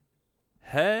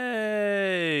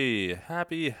Hey,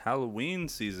 happy Halloween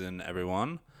season,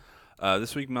 everyone.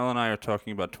 This week, Mel and I are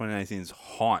talking about 2019's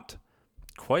Haunt,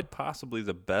 quite possibly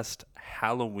the best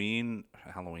Halloween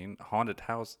haunted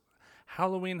house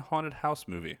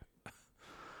movie.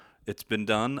 It's been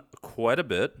done quite a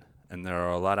bit, and there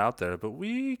are a lot out there, but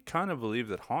we kind of believe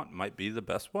that Haunt might be the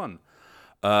best one.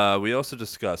 We also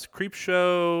discuss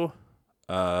Creepshow.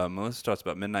 Melissa talks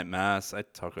about Midnight Mass. I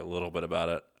talk a little bit about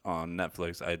it on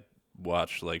Netflix. I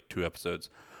watched like 2 episodes.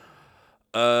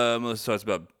 Melissa talks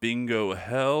about Bingo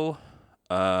Hell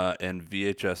and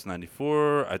VHS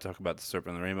 94. I talk about The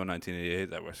Serpent and the Rainbow 1988,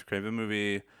 that Wes Craven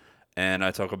movie. And I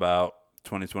talk about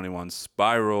 2021's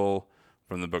Spiral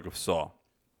from the Book of Saw.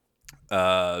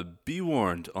 Be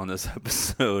warned on this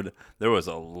episode, there was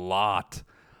a lot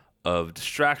of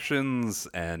distractions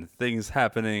and things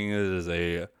happening. It is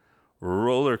a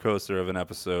roller coaster of an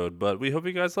episode, but we hope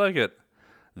you guys like it.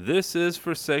 This is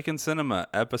Forsaken Cinema,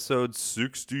 episode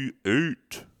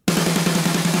 68.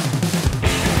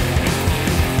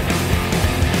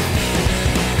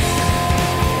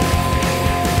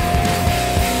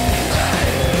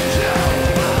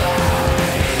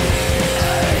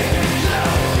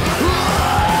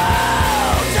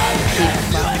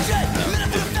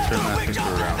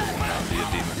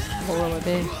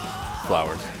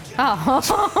 Flowers.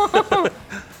 Oh.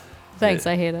 Thanks,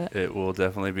 I hate it. It will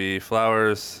definitely be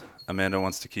flowers. Amanda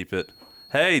wants to keep it.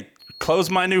 Hey, close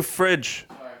my new fridge.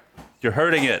 Sorry. You're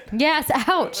hurting it. Yes,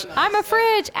 ouch. I'm a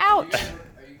fridge. Ouch. Are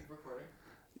you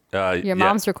recording? Your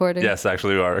mom's recording. Yes,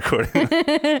 actually, we are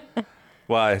recording.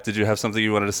 Why? Did you have something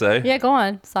you wanted to say? Yeah, go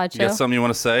on, Sideshow. You got something you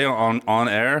want to say on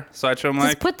air, Sideshow Mike?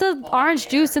 Just put the orange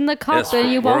juice in the cup and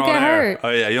you won't get hurt. Oh,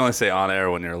 yeah, you only say on air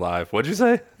when you're live. What'd you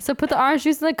say? So put the orange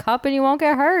juice in the cup and you won't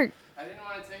get hurt. I didn't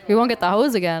want to take You won't get the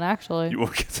hose again, actually. You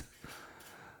won't get...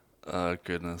 Oh,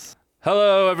 goodness.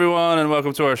 Hello, everyone, and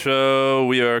welcome to our show.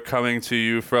 We are coming to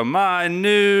you from my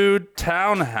new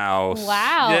townhouse.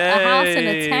 Wow, Yay. a house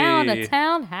in a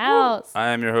townhouse. I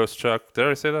am your host, Chuck. Did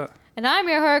I say that? And I'm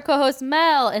your co-host,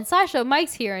 Mel. And Sideshow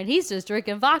Mike's here, and he's just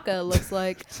drinking vodka, it looks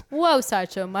like. Whoa,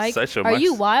 Sideshow Mike. Sideshow Are you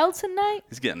Mike's- wild tonight?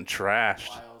 He's getting trashed.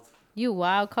 wild. You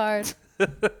wild card. I'm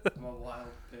a wild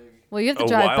pig. Well, you have to A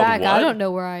drive wild back. what? I don't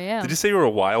know where I am. Did you say you were a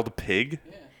wild pig?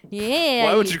 Yeah. Yeah.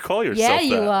 Why would you call yourself Yeah,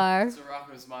 you that? are. It's a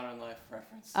Rocco's Modern Life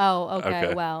reference. Oh, okay.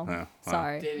 Okay. Well, Yeah, wow.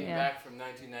 sorry. Dating Yeah. back from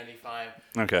 1995.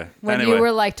 Okay. When anyway. you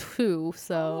were like 2,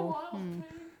 so All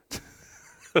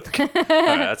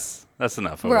right, that's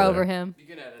enough. we're there. over him. You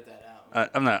can edit that out.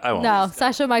 I'm not. I won't. No,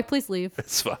 Sideshow Mike, please leave.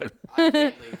 It's fine. I can't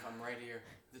leave. I'm right here.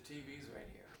 The TV's right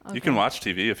here. You can watch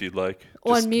TV if you'd like.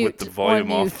 On Just mute. With the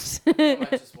volume on off. I might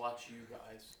just watch you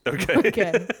guys. Okay.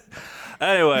 Okay.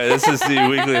 Anyway, this is the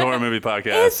weekly horror movie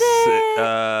podcast. Is it?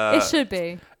 It It should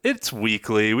be. It's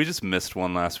weekly. We just missed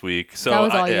one last week. So That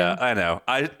was all yeah, you. I know.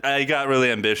 I got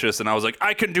really ambitious and I was like,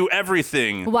 I can do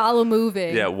everything. While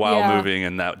moving. Yeah, while moving,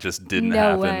 and that just didn't No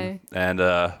happen. way. And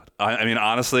I mean,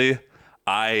 honestly,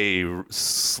 I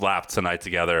slapped tonight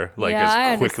together like Yeah, I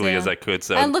as quickly as understand. I could.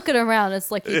 So, And looking around, it's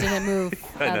like you didn't move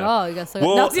I at know. all. You got so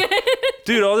Well, no.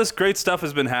 dude, all this great stuff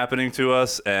has been happening to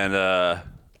us, and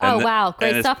Oh, wow.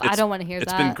 Great and stuff? I don't wanna hear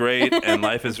It's that. been great, and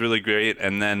life is really great,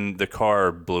 and then the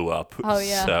car blew up. Oh,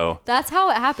 yeah. So That's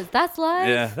how it happens. That's life.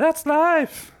 yeah, that's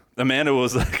life. Amanda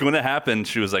was like, when it happened,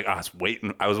 she was like, I was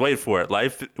waiting for it.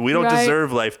 Life, we don't Right.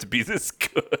 deserve life to be this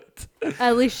good.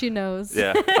 At least she knows.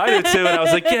 Yeah, I did too, and I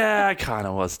was like, yeah, I kind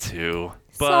of was too.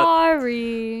 But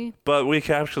Sorry. we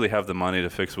can actually have the money to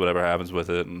fix whatever happens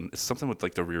with it, and it's something with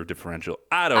like the rear differential.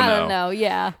 I I don't know.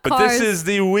 Yeah. But Cars. this is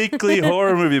the weekly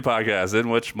horror movie podcast in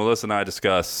which Melissa and I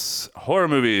discuss horror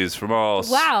movies from all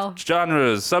Wow.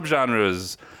 genres,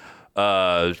 subgenres,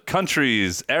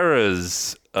 countries,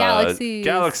 eras,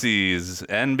 galaxies,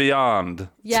 and beyond.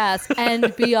 Yes,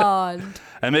 and beyond.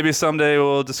 And maybe someday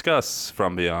we'll discuss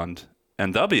From Beyond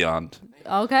and The Beyond.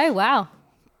 Okay. Wow.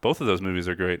 Both of those movies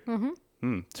are great.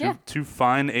 Yeah. Two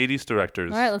fine 80s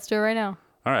directors. All right. Let's do it right now.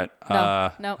 All right.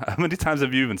 No. How many times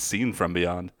have you even seen From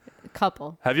Beyond? A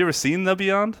couple. Have you ever seen The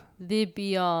Beyond? The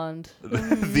Beyond.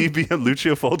 The Beyond,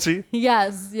 Lucio Fulci?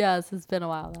 Yes. Yes. It's been a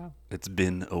while now. It's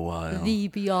been a while. The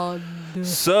Beyond.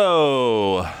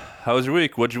 So, how was your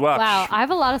week? What'd you watch? Wow. I have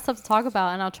a lot of stuff to talk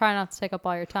about, and I'll try not to take up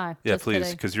all your time. Yeah, Just please,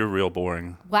 kidding. because you're real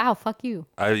boring. Wow. Fuck you.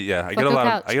 I get a your lot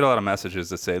couch. of a lot of messages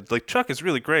that say like Chuck is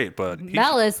really great, but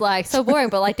Mel is like so boring,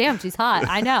 but like, damn, she's hot.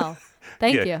 I know.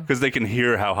 Thank you. because they can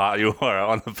hear how hot you are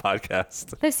on the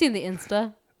podcast. They've seen the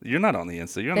Insta. You're not on the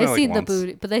Insta. You're on They've there like seen the once.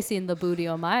 booty, but they've seen the booty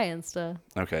on my Insta.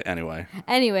 Okay. Anyway,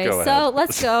 Anyway, Go so ahead.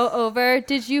 let's go over.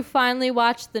 Did you finally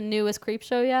watch the newest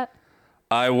Creepshow yet?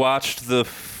 I watched the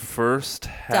first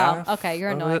half. Dumb. Okay,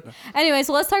 you're of annoying. it. Anyway,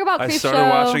 so let's talk about I Creep started Show.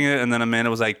 watching it, and then Amanda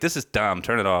was like, "This is dumb.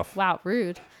 Turn it off." Wow,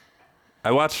 rude.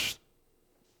 I watched.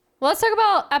 Well, let's talk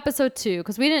about episode 2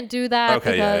 because we didn't do that.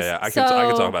 Okay, yeah. I can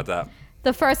talk about that.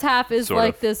 The first half is Sort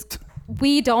like of. this.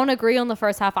 We don't agree on the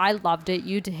first half. I loved it.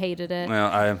 You hated it.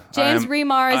 Well, James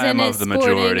Remar is I am in it of the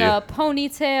sporting majority. a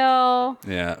ponytail.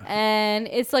 Yeah. And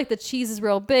it's like the cheese is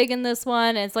real big in this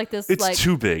one. And it's like this It's like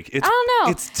too big. It's, I don't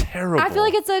know. It's terrible. I feel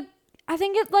like I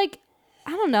think it like I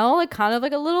don't know, like kind of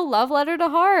like a little love letter to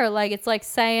horror. Like it's like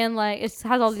saying like it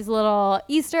has all these little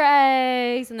Easter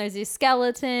eggs and there's these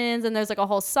skeletons and there's like a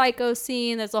whole Psycho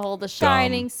scene. There's a whole The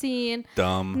Shining scene.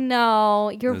 dumb. No,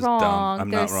 you're It's dumb. wrong.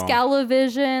 I'm not There's wrong.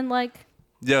 Skelevision. Like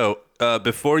Yo,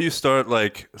 before you start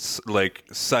like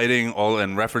citing all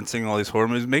and referencing all these horror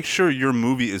movies, make sure your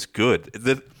movie is good.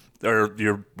 Or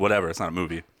your whatever. It's not a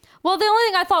movie. well, the only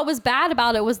thing I thought was bad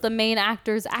about it was the main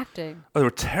actor's acting. Oh, they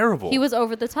were terrible. He was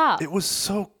over the top. It was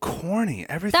so corny.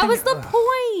 Everything. That was the ugh,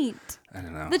 point. I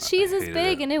don't know. The cheese I is hated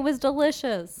big it. and it was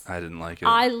delicious. I didn't like it.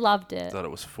 I loved it. thought it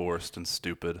was forced and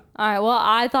stupid. All right, well,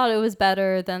 I thought it was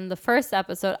better than the first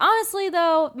episode. Honestly,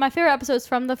 though, my favorite episode is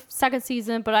from the second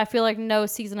season, but I feel like no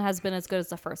season has been as good as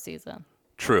the first season.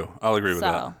 True. I'll agree with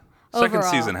So, that. Second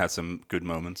overall. season had some good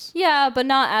moments. Yeah, but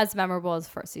not as memorable as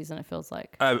first season, it feels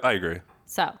like. I agree.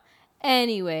 So,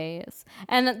 anyways,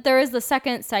 and there is the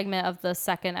second segment of the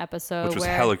second episode Which was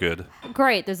where hella good.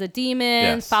 great. There's a demon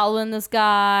Yes. following this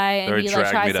guy, and Very he like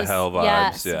drag tries me to hell vibes,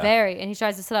 Yes, yeah. very. And he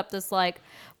tries to set up this like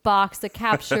box to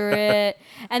capture it,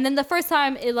 and then the first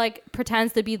time it like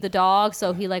pretends to be the dog,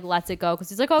 so he like lets it go because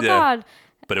he's like, oh Yeah. god.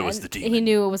 But it was And the demon. He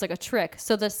knew it was like a trick.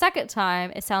 So the second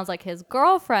time, it sounds like his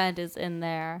girlfriend is in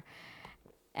there,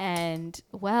 and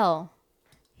well,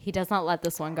 he does not let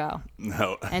this one go.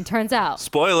 No. And turns out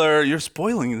Spoiler, you're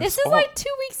spoiling this. this is all. like 2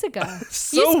 weeks ago.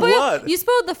 So what? You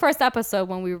spoiled the first episode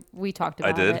when we talked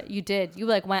about did? it. You did. You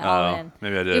like went all Oh, in.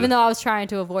 maybe I did. Even though I was trying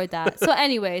to avoid that. So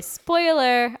anyway,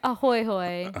 spoiler, ahoy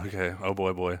hoy. Okay. Oh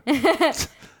boy.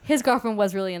 His girlfriend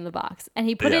was really in the box, and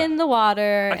he put it Yeah. in the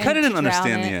water. I kind of to didn't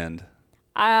understand drown the it.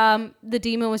 end. The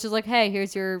demon was just like, "Hey,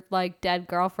 here's your like dead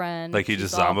girlfriend." Like he She's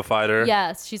just all- zombified her.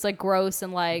 Yes, she's like gross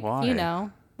and like Why? you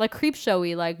know, like creep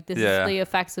showy. Like this Yeah. is the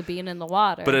effects of being in the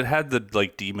water. But it had the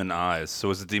like demon eyes. So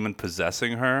was the demon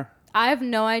possessing her? I have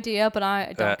no idea, but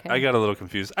I don't care. I got a little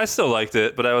confused. I still liked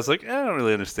it, but I was like, I don't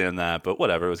really understand that. But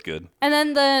whatever, it was good. And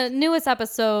then the newest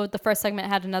episode, the first segment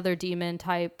had another demon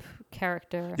type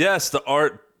character. Yes, the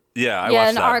art. Yeah, I yeah, watched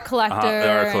an that. art collector. The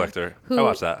art collector. Who I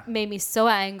watched that. made me so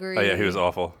angry. Oh yeah, he was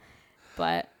awful.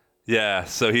 But Yeah,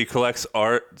 so he collects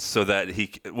art so that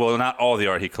well, not all the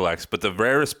art he collects, but the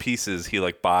rarest pieces he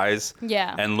like buys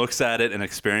yeah, and looks at it and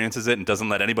experiences it and doesn't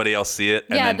let anybody else see it.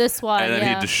 And Yeah, then, this one, And then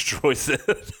yeah. he destroys it.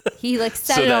 he like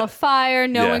set So it on that- fire.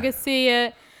 No yeah. one could see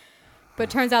it. But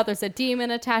turns out there's a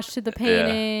demon attached to the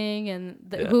painting, and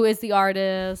Yeah. who is the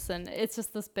artist, and it's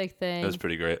just this big thing. That was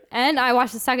pretty great. And I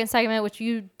watched the second segment, which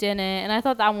you didn't, and I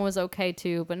thought that one was okay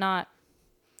too, but not.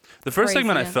 The first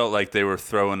segment, I Crazy. felt like they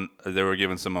were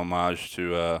giving some homage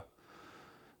to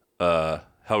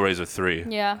Hellraiser 3.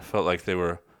 Yeah. I felt like they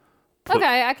were Put-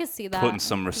 Okay, I could see that. putting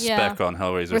some respect on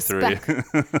Hellraiser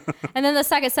 3. And then the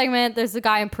second segment, there's a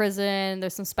guy in prison.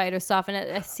 There's some spider stuff, and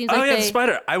it seems Oh like yeah, they. the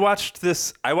spider. I watched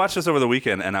this over the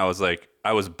weekend, and I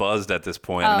was buzzed at this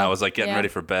point, and Oh, I was like getting yeah. ready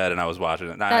for bed, and I was watching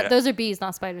it. And I- Those are bees,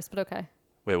 not spiders, but okay.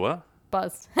 wait, what?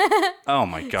 Buzzed. Oh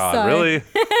my god, Sorry. really?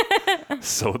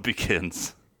 So it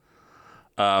begins.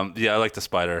 Yeah, I like the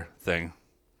spider thing.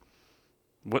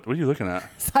 What are you looking at?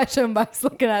 Sideshow Mike's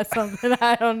looking at something.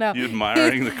 I don't know. You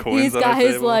admiring the coins He's on got our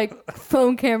his table? like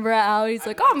phone camera out. He's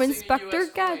like, I'm I've never seen a Inspector US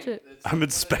coin. Gadget. It's I'm one of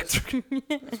Inspector. those-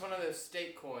 It's one of those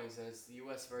state coins, and it's the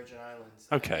U.S. Virgin Islands.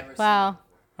 I've Okay. never seen Wow. it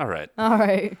before. All right. All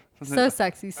right. So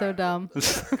sexy, so dumb.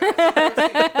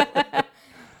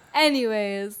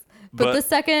 Anyways, but the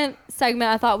second segment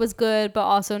I thought was good, but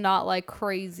also not like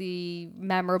crazy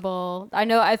memorable. I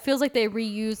know it feels like they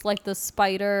reused like the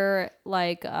spider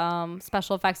like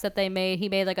special effects that they made. He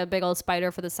made like a big old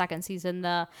spider for the second season,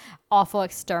 the awful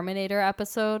exterminator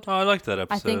episode. Oh, I liked that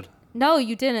episode. I think no,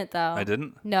 you didn't though. I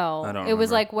didn't? No, I don't it was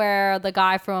remember. like where the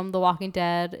guy from The Walking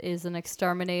Dead is an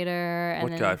exterminator, and What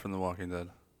then guy from The Walking Dead?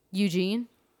 Eugene.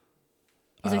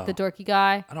 He's like the Oh. dorky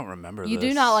guy. I don't remember You this.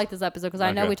 do not like this episode because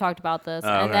I know Okay. we talked about this. Oh,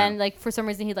 And okay. then like for some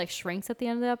reason he like shrinks at the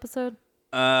end of the episode.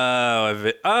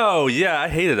 Oh yeah, I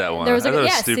hated that one. There was I like thought it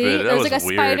was see, stupid. That there was was like a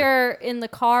weird. spider in the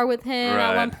car with him at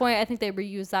Right. one point. I think they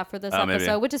reused that for this Maybe.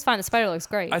 episode, which is fine. The spider looks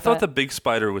great. I thought the but- big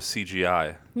spider was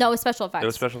CGI. no, it was special effects. It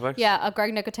was special effects? Yeah,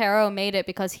 Greg Nicotero made it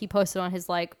because he posted on his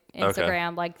like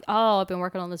Instagram, like, oh, I've been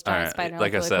working on this All giant right. spider.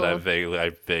 Like I Really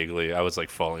said, cool. I was like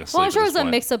falling asleep. Well, I'm at sure it this was a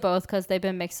point. mix of both because they've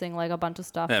been mixing like a bunch of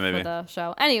stuff Yeah, maybe. for the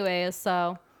show. Anyways,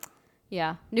 so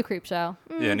yeah, new creep show.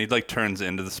 Yeah, and he like turns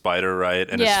into the spider, right?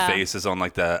 And Yeah. his face is on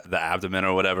like the abdomen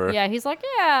or whatever. Yeah, he's like,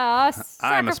 yeah, I'm a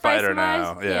sacrifice spider my-"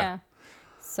 now. Yeah.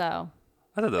 So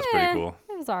I thought that was pretty eh, cool.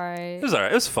 It was alright. It was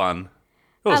alright. It was fun.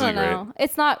 It I wasn't don't great. know.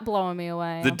 It's not blowing me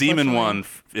away. The demon unfortunately.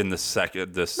 one in the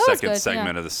second good,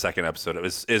 segment yeah. of the second episode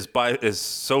is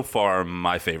so far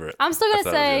my favorite. I'm still I gonna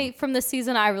thought it was say good. from this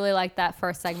season, I really liked that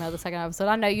first segment of the second episode.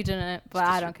 I know you didn't, but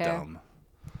I don't care. Dumb.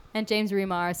 And James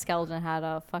Remar's skeleton had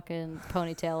a fucking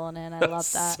ponytail on it, and I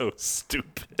love that. So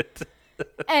stupid.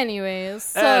 Anyways,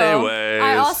 so Anyways.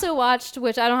 I also watched,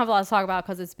 which I don't have a lot to talk about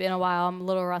because it's been a while. I'm a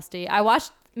little rusty. I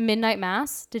watched Midnight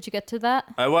Mass. Did you get to that?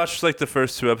 I watched like the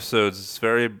first 2 episodes. It's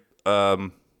very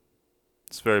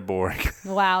boring.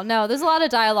 Wow, no, there's a lot of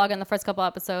dialogue in the first couple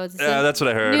episodes. It's Yeah, a that's what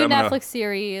I heard. New I'm gonna- Netflix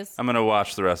series. I'm gonna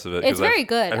watch the rest of it. 'cause It's very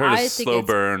good. I heard it's think slow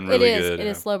burn, really it is. good. It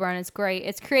yeah. is slow burn. It's great.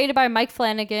 It's created by Mike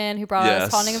Flanagan, who brought us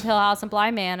Yes. Haunting of Hill House and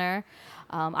Bly Manor.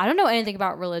 I don't know anything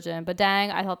about religion, but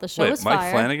dang, I thought the show Wait, was Mike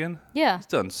fire. Flanagan? Yeah. He's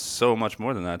done so much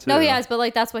more than that too. No, he has, but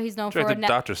like that's what he's known for. Directed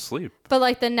Doctor Sleep. But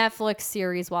like the Netflix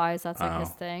series wise, that's like his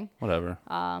Oh. thing. Whatever.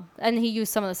 And he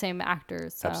used some of the same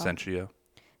actors. So. Absentia.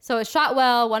 So it's shot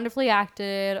well, wonderfully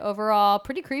acted. Overall,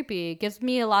 pretty creepy. Gives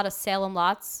me a lot of Salem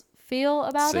Lots feel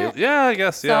about it. Yeah, I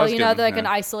guess. Yeah, I So, was you know, getting- they're like an yeah.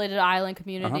 Uh-huh. isolated island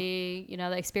community. You know,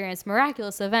 they experience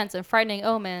miraculous events and frightening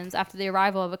omens after the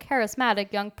arrival of a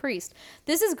charismatic young priest.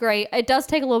 This is great. It does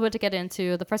take a little bit to get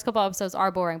into. The first couple episodes are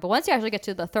boring, but once you actually get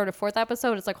to the 3rd or 4th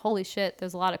episode, it's like, holy shit,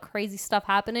 there's a lot of crazy stuff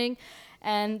happening.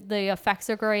 And the effects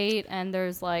are great. And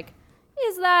there's like,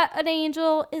 is that an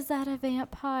angel? Is that a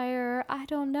vampire? I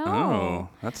don't know. Oh,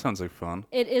 that sounds like fun.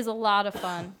 It is a lot of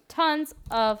fun. Tons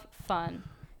of fun.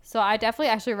 So I definitely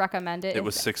actually recommend it. It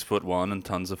was 6'1" and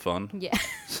tons of fun. Yeah.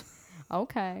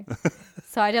 Okay.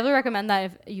 So I definitely recommend that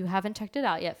if you haven't checked it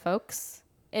out yet, folks.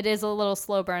 It is a little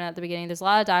slow burn at the beginning. There's a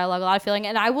lot of dialogue, a lot of feeling.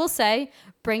 And I will say,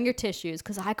 bring your tissues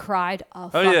because I cried a Oh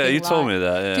fucking yeah, you lot. told me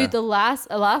that. Yeah. Dude,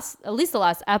 at least the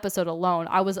last episode alone,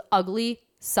 I was ugly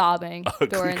sobbing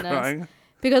during crying? this.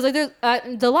 Because like there's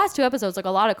the last 2 episodes, like a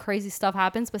lot of crazy stuff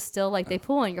happens, but still like they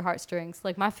pull on your heartstrings.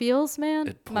 Like my feels, man.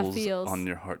 It my pulls feels. on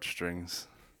your heartstrings.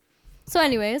 So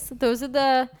anyways,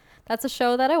 that's a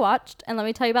show that I watched, and let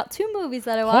me tell you about 2 movies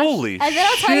that I watched. Holy and then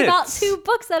I'll tell you about shit. 2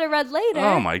 books that I read later.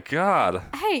 Oh my god.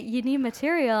 Hey, you need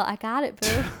material. I got it,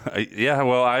 boo. Yeah,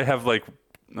 well, I have like,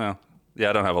 no,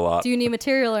 yeah, I don't have a lot. Do you need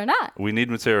material or not? We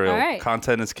need material. All right.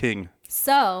 Content is king.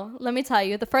 So let me tell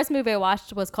you, the first movie I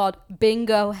watched was called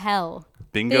Bingo Hell.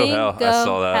 Bingo Hell. I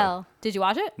saw that. Hell. Did you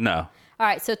watch it? No. All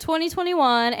right, so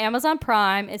 2021, Amazon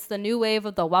Prime. It's the new wave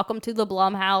of the Welcome to the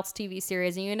Blumhouse TV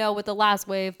series. And you know, with the last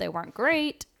wave, they weren't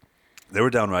great. They were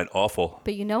downright awful.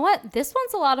 But you know what? This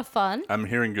one's a lot of fun. I'm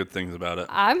hearing good things about it.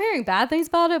 I'm hearing bad things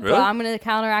about it, Really? but I'm going to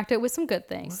counteract it with some good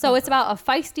things. So it's about a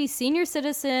feisty senior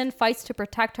citizen fights to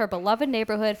protect her beloved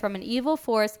neighborhood from an evil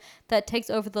force that takes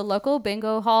over the local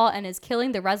bingo hall and is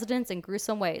killing the residents in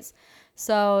gruesome ways.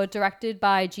 So directed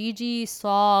by Gigi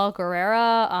Saul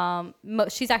Guerrera.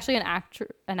 She's actually an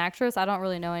actress. I don't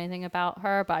really know anything about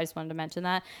her, but I just wanted to mention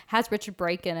that. Has Richard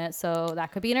Brake in it, so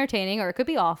that could be entertaining or it could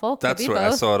be awful. Could That's be what I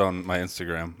both. saw it on my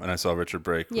Instagram, and I saw Richard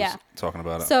Brake was Yeah. talking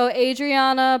about it. So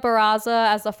Adriana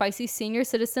Barraza as the feisty senior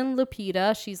citizen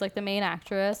Lupita. She's like the main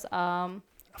actress.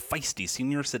 A feisty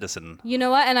senior citizen. You know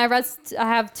what? And I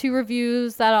have 2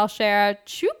 reviews that I'll share.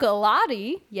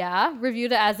 Chukalati,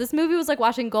 reviewed it as this movie was like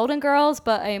watching Golden Girls,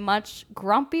 but a much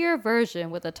grumpier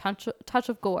version with a touch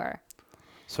of gore.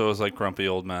 So it was like grumpy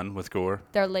old men with gore.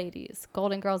 They're ladies.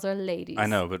 Golden Girls are ladies. I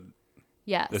know, but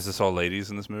Yes. is this all ladies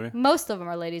in this movie? Most of them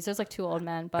are ladies. There's like 2 old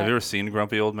men, but Have you ever seen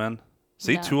grumpy old men?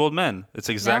 See, No. 2 old men. It's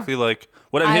exactly like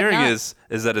what I'm I have hearing not. is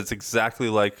that it's exactly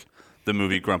like the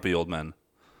movie Grumpy Old Men.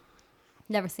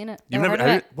 never seen it. You've Never never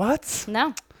heard of it. what? No.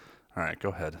 All right, go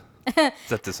ahead.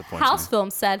 That disappoints House me.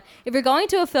 Film said, if you're going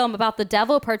to a film about the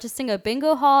devil purchasing a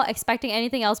bingo hall expecting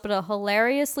anything else but a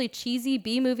hilariously cheesy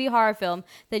B-movie horror film,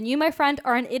 then you, my friend,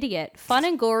 are an idiot. Fun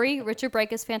and gory, Richard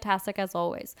Brake is fantastic as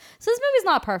always. So this movie's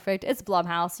not perfect. It's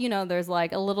Blumhouse. You know, there's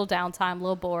like a little downtime, a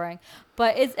little boring.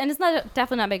 But it's not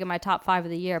definitely not making my top 5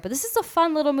 of the year. But this is a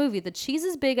fun little movie. The cheese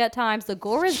is big at times. The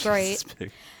gore is great. It's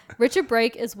big. Richard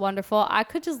Brake is wonderful. I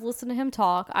could just listen to him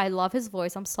talk. I love his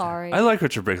voice. I'm sorry. I like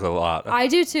Richard Brake a lot. I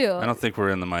do too. I don't think we're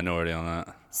in the minority on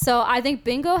that. So I think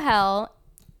Bingo Hell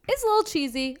is a little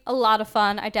cheesy, a lot of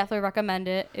fun. I definitely recommend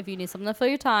it if you need something to fill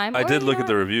your time. I or, did you look know, at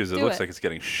the reviews. It do looks it. like it's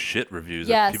getting shit reviews.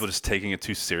 Yes. Of people just taking it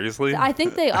too seriously. I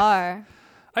think they are.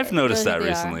 I've noticed Really that they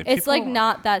are. recently. It's like People-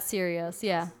 not that serious.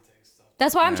 Yeah.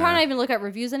 That's why I'm trying Yeah. to even look at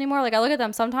reviews anymore. Like I look at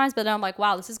them sometimes, but then I'm like,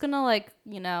 wow, this is gonna like,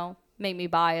 make me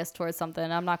biased towards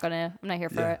something. I'm not here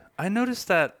for Yeah. it. I noticed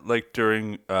that like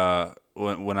during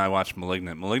when I watched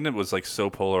Malignant was like so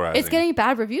polarizing. It's getting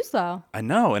bad reviews though. I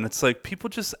know, and it's like people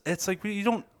just it's like you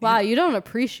don't Wow, you don't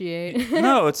appreciate.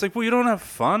 no, it's like, well, you don't have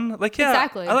fun. Like, yeah,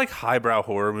 Exactly. I like highbrow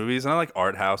horror movies and I like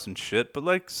art house and shit, but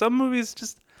like some movies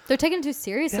just They're taking it too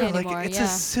seriously like anymore. it's Yeah. a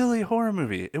silly horror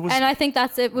movie. It was And I think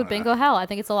that's it with Bingo Hell. I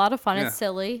think it's a lot of fun. Yeah. It's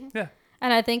silly. yeah.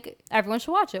 And I think everyone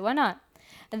should watch it. Why not?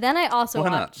 And then I also Why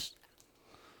not? watched,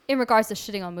 in regards to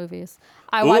shitting on movies,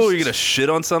 I Oh, watched you're gonna shit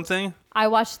on something? I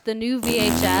watched the new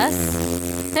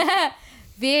VHS.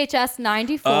 VHS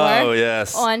 94 Oh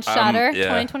yes, on Shudder, yeah.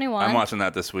 2021. I'm watching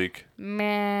that this week.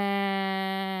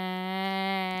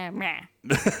 Meh.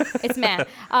 It's meh.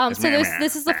 So meh,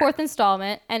 this is the fourth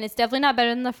installment, and it's definitely not better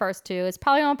than the first two. It's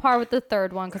probably on par with the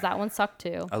third one because that one sucked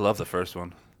too. I love the first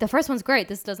one. The first one's great.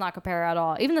 This does not compare at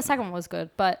all. Even the second one was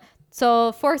good. But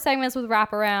so 4 segments with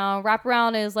Wraparound.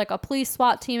 Wraparound is like a police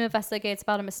SWAT team investigates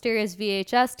about a mysterious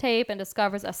VHS tape and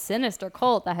discovers a sinister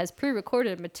cult that has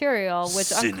pre-recorded material which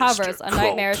Sinister uncovers a cult.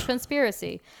 nightmarish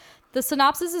conspiracy. The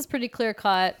synopsis is pretty clear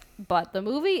cut, but the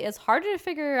movie is harder to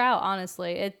figure out,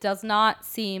 honestly. It does not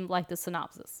seem like the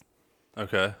synopsis.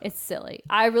 Okay. It's silly.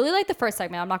 I really like the first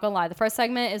segment. I'm not going to lie. The first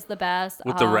segment is the best.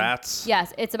 With the rats?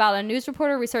 Yes. It's about a news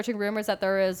reporter researching rumors that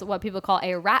there is what people call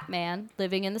a rat man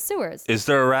living in the sewers. Is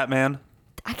there a Rat Man?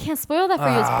 I can't spoil that for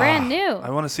you. It's brand new. I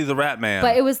want to see the Rat Man.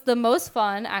 But it was the most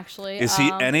fun, actually. Is he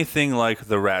anything like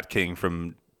the Rat King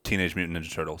from Teenage Mutant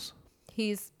Ninja Turtles?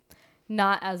 He's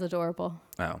not as adorable.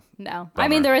 No. No. Bummer. I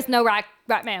mean, there is no rat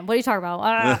man. What are you talking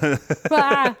about?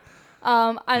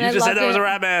 And You I just said loved there was it. a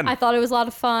Rat Man. I thought it was a lot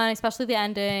of fun, especially the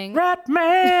ending. Rat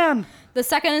Man. The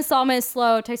second installment is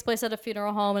slow. It takes place at a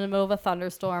funeral home in the middle of a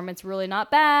thunderstorm. It's really not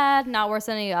bad. Not worse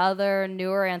than any other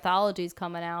newer anthologies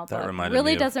coming out. That but reminded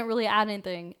really me of- doesn't really add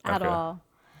anything at Okay. all.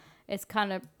 It's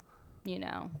kind of,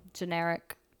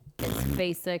 generic. It's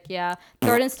basic, yeah.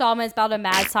 Third installment is about a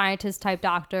mad scientist type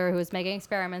doctor who is making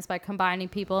experiments by combining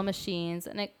people and machines.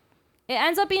 And it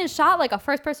ends up being shot like a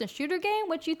first person shooter game,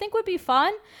 which you think would be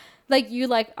fun. Like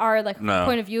you are No.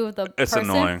 point of view of the It's person.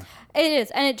 annoying. It is,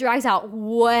 and it drags out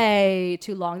way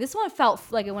too long. This one felt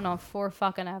like it went on for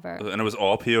fucking ever. And it was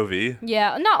all POV?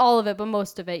 Yeah, not all of it, but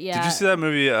most of it. Yeah. Did you see that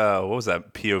movie? What was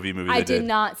that POV movie I they did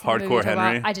not see the movie Hardcore you're talking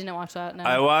Henry? about. I didn't watch that. No.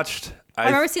 I watched... I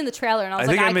remember seeing the trailer, and I was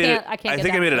like, I can't. I get think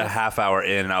I down made with it a this. half hour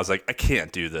in, and I was like, I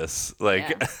can't do this. Like,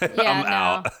 Yeah. Yeah, I'm no.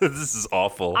 out. This is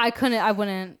awful. I couldn't. I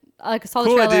wouldn't. Like, I saw the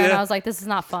Cool trailer, idea. and I was like, this is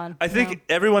not fun. I think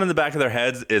everyone in the back of their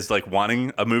heads is like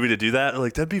wanting a movie to do that.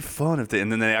 Like, that'd be fun if they,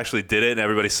 and then they actually did it, and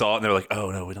everybody saw it, and they were like, oh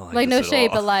no, we don't like Like, this no at shade,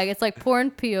 all. but like, it's like porn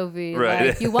POV. Right.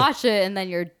 Like, you watch it, and then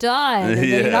you're done, and then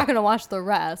Yeah. you're not gonna watch the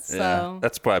rest. Yeah, So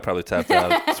that's why I probably tapped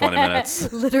out at 20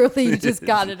 minutes. literally, you just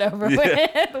got it over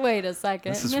Yeah. with. Wait a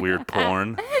second. This is weird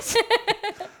porn.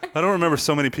 I don't remember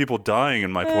so many people dying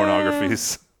in my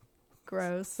pornographies,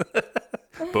 Gross.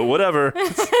 but whatever.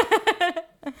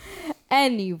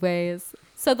 Anyways,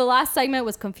 so the last segment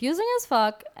was confusing as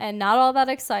fuck and not all that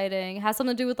exciting. It has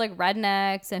something to do with like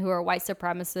rednecks and who are white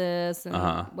supremacists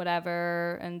and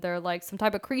whatever. And they're like some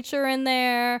type of creature in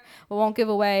there. We won't give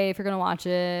away if you're going to watch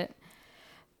it.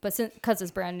 But because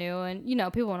it's brand new and,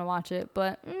 people want to watch it.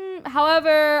 But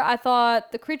however, I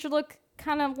thought the creature looked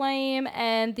kind of lame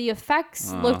and the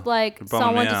effects looked like you're bumming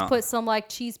someone me just out. put some like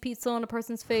cheese pizza on a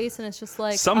person's face and it's just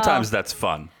like Sometimes that's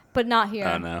fun. but not here.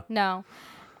 Oh, no. No.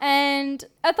 And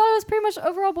I thought it was pretty much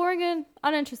overall boring and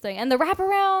uninteresting. And the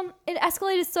wraparound, it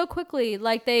escalated so quickly.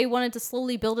 Like they wanted to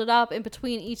slowly build it up in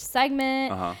between each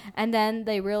segment. And then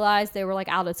they realized they were like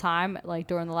out of time, like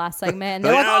during the last segment. And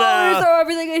they're like, oh, we throw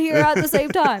everything in here at the same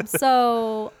time.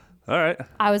 So All right.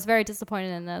 I was very disappointed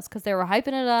in this because they were hyping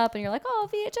it up and you're like, oh,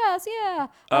 VHS, yeah.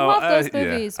 I love those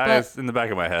movies. Yeah. But In the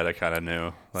back of my head, I kind of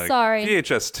knew. Like, Sorry.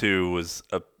 VHS 2 was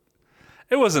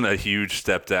it wasn't a huge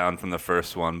step down from the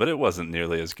first one, but it wasn't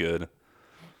nearly as good.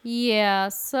 yeah,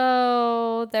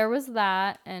 so there was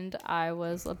that, and I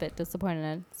was a bit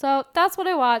disappointed. So that's what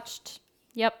I watched.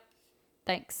 Yep.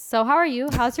 Thanks. So how are you?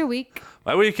 How's your week?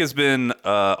 My week has been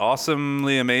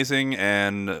awesomely amazing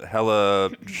and hella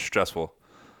stressful.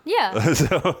 Yeah.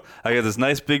 So I got this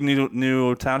nice big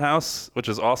new townhouse, which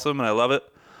is awesome, and I love it.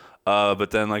 But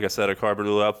then, like I said, our car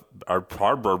blew up. Our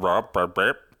car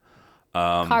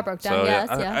Car broke down, so, yes,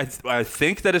 yeah. yeah. I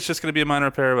think that it's just going to be a minor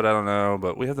repair, but I don't know.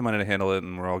 But we have the money to handle it,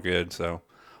 and we're all good. So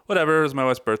whatever. It was my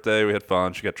wife's birthday. We had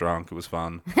fun. She got drunk. It was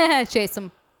fun. She ate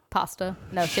some pasta.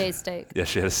 No, she ate steak. Yeah,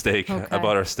 she had a steak. Okay. I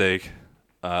bought her steak.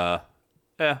 Yeah.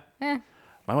 Eh.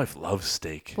 My wife loves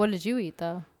steak. What did you eat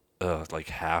though? Like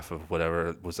half of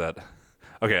whatever was that.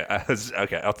 Okay,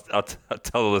 I'll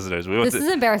tell the listeners. We went This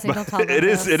is embarrassing. Don't tell them It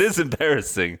is. this. It is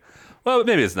embarrassing. Well,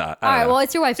 maybe it's not. All right. Well,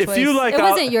 it's your wife's choice. It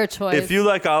wasn't your choice. If you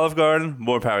like Olive Garden,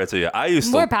 more power to you. I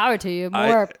used more to. power to you.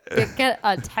 Get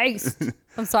a taste.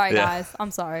 I'm sorry, Yeah. guys. I'm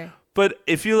sorry. But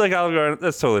if you like Olive Garden,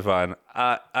 that's totally fine.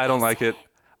 I don't like it.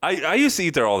 I used to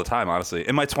eat there all the time, honestly.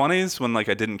 In my 20s, when like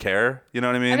I didn't care, you know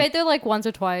what I mean? I made there like once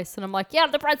or twice, and I'm like, yeah,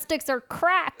 the breadsticks are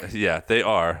crack. Yeah, they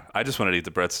are. I just wanted to eat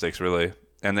the breadsticks, really.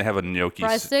 And they have a gnocchi.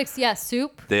 Breadsticks, yeah,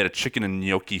 soup. They had a chicken and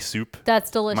gnocchi soup.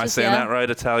 That's delicious. Am I saying that right,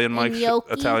 Italian Mike?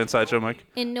 Gnocchi. Italian sideshow Mike?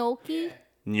 Gnocchi.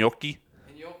 Gnocchi?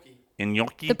 And gnocchi. And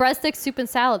gnocchi? The breadstick, soup, and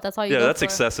salad. That's all you Yeah, go that's for.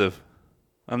 excessive.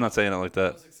 I'm not saying it like that.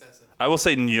 That was excessive. I will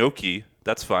say gnocchi.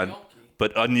 That's fine. Gnocchi.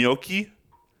 But a gnocchi?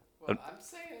 Well, I'm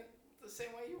saying it the same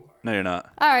way you are. No, you're not.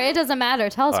 All right, it doesn't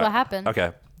matter. Tell us All what right. happened.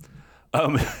 Okay.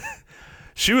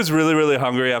 She was really, really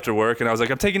hungry after work, and I was like,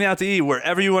 I'm taking you out to eat.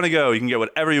 Wherever you want to go, you can get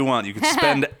whatever you want. You can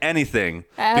spend anything.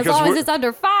 As long as it's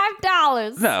under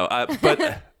 $5. No,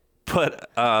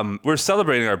 but we're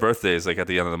celebrating our birthdays like at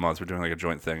the end of the month. We're doing like a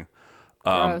joint thing.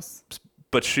 Gross.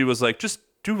 But she was like, just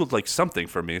do like something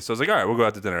for me. So I was like, all right, we'll go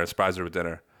out to dinner. I surprised her with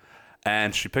dinner.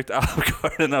 And she picked Olive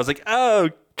Garden, and I was like,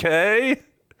 okay.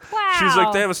 Wow. She was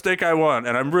like, they have a steak I want,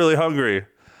 and I'm really hungry.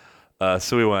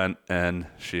 So we went, and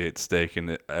she ate steak,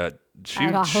 and she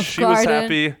At Olive was Garden.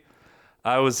 happy.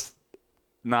 I was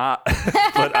not,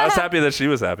 but I was happy that she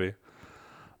was happy.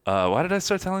 Why did I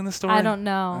start telling this story? I don't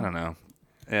know. I don't know.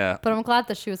 Yeah. But I'm glad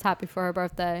that she was happy for her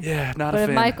birthday. Yeah, not But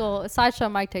a if fan. Sideshow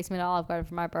Mike takes me to Olive Garden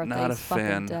for my birthday, Not a he's fucking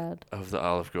fan dead. of the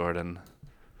Olive Garden.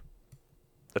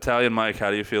 Italian Mike,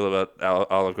 how do you feel about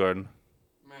Olive Garden?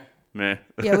 Meh. Meh.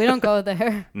 Yeah, we don't go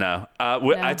there. No.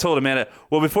 No. I told Amanda.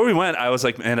 Well, before we went, I was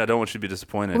like, "Man, I don't want you to be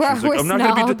disappointed." She was We're like, "I'm not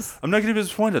gonna be. snobs. I'm not gonna be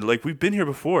disappointed. Like we've been here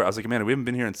before." I was like, "Amanda, we haven't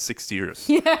been here in 6 years."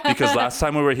 Yeah. Because last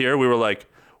time we were here, we were like,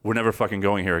 "We're never fucking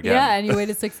going here again." Yeah, and you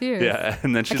waited 6 years. Yeah.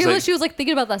 And then I she's can't like, believe she was like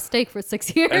thinking about that steak for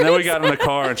 6 years. and then we got in the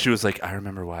car, and she was like, "I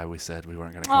remember why we said we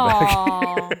weren't gonna come back."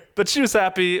 Aw. But she was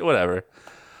happy. Whatever.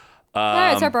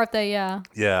 Yeah, it's her birthday, yeah.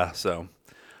 Yeah. So.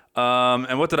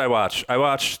 And what did I watch? I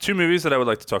watched 2 movies that I would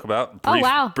like to talk about. Oh,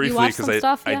 wow. You Briefly, watched some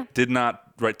stuff, I yeah. did not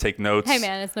take notes. Hey,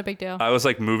 man, it's no big deal. I was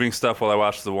like moving stuff while I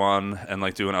watched the one and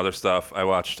like doing other stuff. I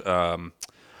watched The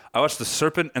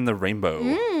Serpent and the Rainbow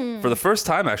for the first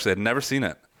time. Actually, I'd never seen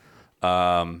it.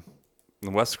 The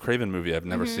Wes Craven movie I've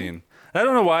never seen. And I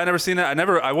don't know why I never seen it.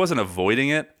 I wasn't avoiding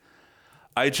it.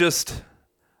 I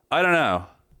don't know.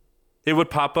 It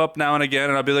would pop up now and again,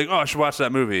 and I'd be like, "Oh, I should watch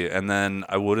that movie," and then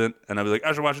I wouldn't, and I'd be like,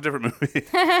 "I should watch a different movie."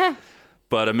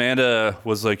 But Amanda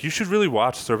was like, "You should really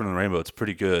watch Serpent and the Rainbow. It's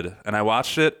pretty good." And I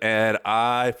watched it, and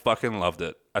I fucking loved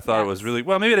it. I thought it was really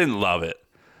well. Maybe I didn't love it.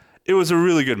 It was a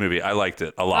really good movie. I liked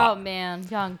it a Oh, lot. man.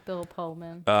 Young Bill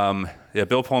Pullman. Yeah,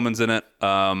 Bill Pullman's in it.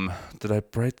 Did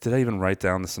I even write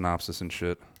down the synopsis and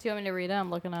shit? Do you want me to read it?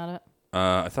 I'm looking at it.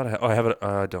 I thought I have it.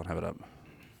 I don't have it up.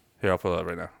 Here, I'll pull it up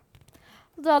right now.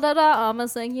 Da da da, I'ma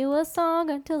sing you a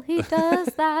song until he does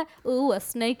that. Ooh, a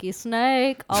snaky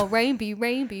snake. Oh, rainby,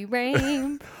 rainby,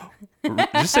 rain. Did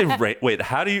you say wait?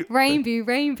 How do you? Rainby,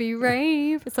 rainby,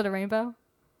 rain. Is that a rainbow?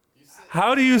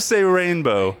 How do you say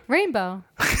rainbow? Rainbow.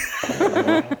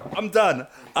 I'm done.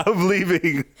 I'm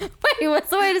leaving. Wait, what's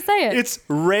the way to say it? It's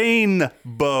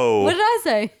rainbow. What did I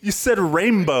say? You said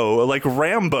rainbow, like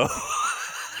Rambo.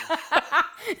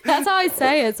 That's how I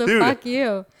say it, so Dude. fuck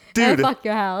you. Dude. And fuck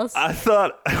your house. I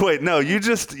thought. Wait, no. You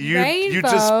just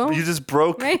Rainbow.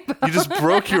 broke. Rainbow. You just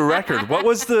broke your record. What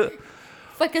was the?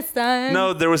 Fuck a son.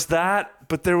 No, there was that,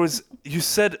 but there was. You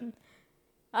said.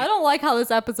 I don't like how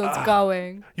this episode's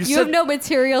going. you You have said- no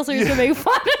material, so you're gonna make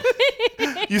fun of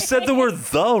me. You said the word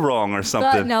 "the" wrong or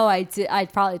something. No, I did. I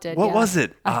probably did. What yeah. was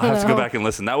it? I I'll don't have to go know. back and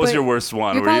listen. That was But your worst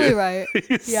one. You're where probably you, right.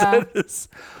 you Yeah. said this.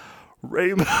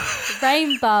 Rainbow.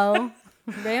 Rainbow.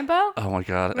 Rainbow? Oh my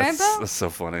god, Rainbow? that's so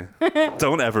funny.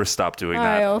 Don't ever stop doing All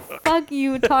that. right, well, fuck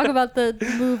you. Talk about the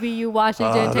movie you watched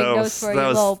and didn't take notes for, you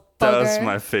little that bugger. was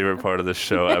my favorite part of the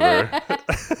show ever.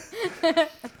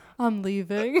 I'm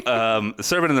leaving.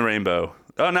 Serpent and the Rainbow.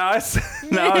 Oh, now I was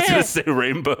going to say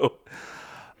Rainbow.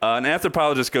 An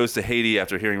anthropologist goes to Haiti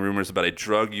after hearing rumors about a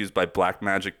drug used by black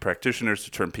magic practitioners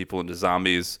to turn people into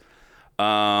zombies.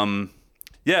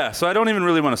 Yeah, so I don't even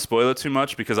really want to spoil it too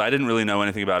much because I didn't really know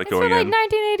anything about it It's from going like in.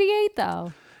 1988,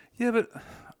 though. Yeah, but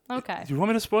Okay. do you want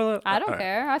me to spoil it? I don't All right.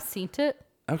 care. I've seen it.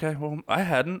 Okay, well, I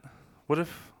hadn't. What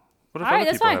if What if All right, other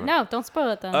that's people fine. haven't? No, don't spoil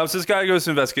it then. So this guy goes to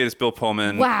investigate. It's Bill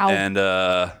Pullman. Wow.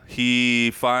 And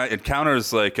he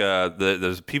encounters like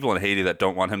there's people in Haiti that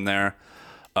don't want him there.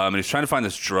 And he's trying to find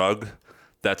this drug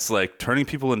that's like turning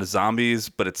people into zombies,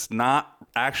 but it's not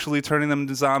actually turning them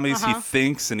into zombies. He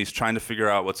thinks, and he's trying to figure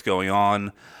out what's going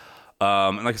on.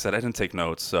 And like I said, I didn't take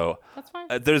notes, so That's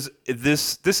fine. There's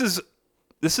this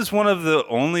is one of the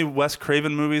only Wes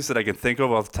Craven movies that I can think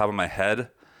of off the top of my head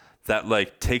that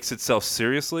like takes itself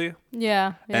seriously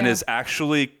Yeah. and is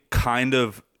actually kind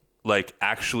of like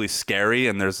actually scary,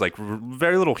 and there's like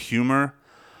very little humor.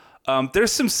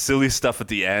 There's some silly stuff at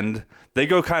the end. They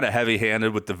go kind of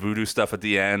heavy-handed with the voodoo stuff at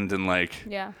the end, and like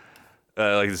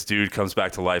this dude comes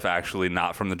back to life actually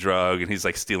not from the drug, and he's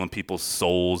like stealing people's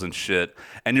souls and shit.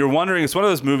 And you're wondering, it's one of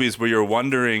those movies where you're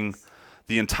wondering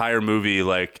the entire movie,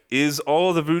 like, is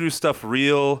all the voodoo stuff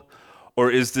real? Or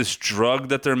is this drug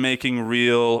that they're making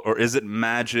real? Or is it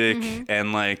magic?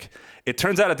 And like, it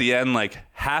turns out at the end, like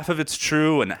half of it's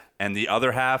true and the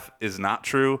other half is not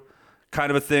true, kind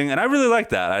of a thing. And I really liked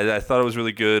that. I thought it was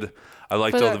really good. I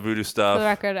liked all the voodoo stuff. For the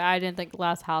record, I didn't think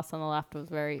Last House on the Left was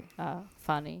very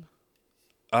funny.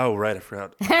 Oh, right. I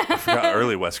forgot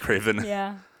early Wes Craven.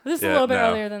 Yeah. This is a little bit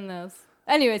earlier than this.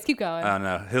 Anyways, keep going. I don't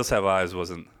know. Hills Have Eyes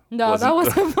wasn't. No, that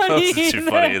wasn't funny. That wasn't too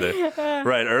funny either.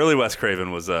 Right. Early Wes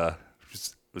Craven was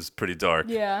pretty dark.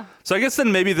 Yeah. So I guess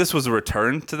then maybe this was a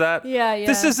return to that. Yeah, yeah.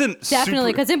 This isn't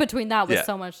definitely, because in between that was Yeah.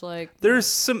 so much like.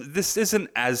 This isn't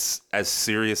as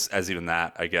serious as even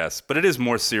that, I guess, but it is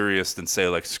more serious than say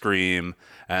like Scream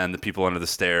and The People Under the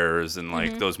Stairs and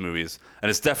like those movies, and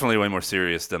it's definitely way more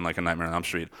serious than like a Nightmare on Elm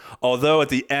Street. Although at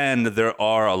the end there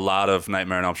are a lot of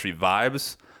Nightmare on Elm Street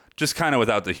vibes, just kind of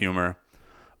without the humor,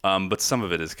 but some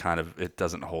of it is kind of, it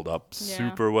doesn't hold up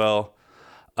super well.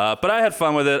 But I had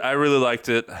fun with it. I really liked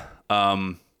it.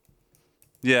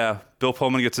 Yeah, Bill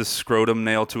Pullman gets his scrotum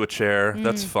nailed to a chair.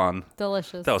 That's fun.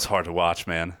 Delicious. That was hard to watch,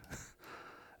 man.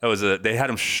 They had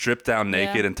him stripped down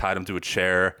naked and tied him to a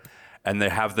chair, and they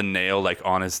have the nail like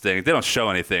on his thing. They don't show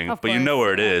anything, but you know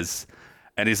where it is.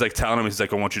 And he's like telling him, he's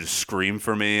like, I want you to scream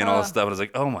for me and all this stuff. And I was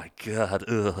like, oh my God,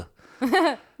 ugh.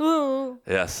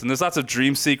 Yes, and there's lots of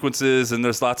dream sequences, and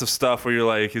there's lots of stuff where you're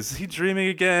like, is he dreaming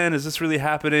again? Is this really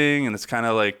happening? And it's kind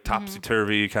of like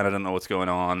topsy-turvy. You kind of don't know what's going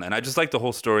on. And I just like the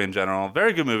whole story in general.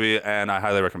 Very good movie, and I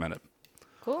highly recommend it.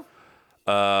 Cool.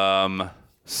 No,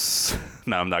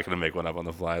 I'm not going to make one up on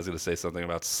the fly. I was going to say something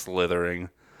about slithering,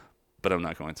 but I'm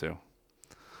not going to.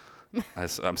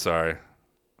 I'm sorry.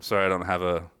 I don't have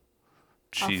a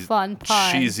fun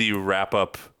pun. cheesy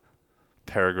wrap-up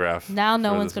paragraph. Now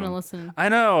no for one's this going to one. listen. I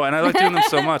know, and I like doing them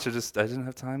so much. I didn't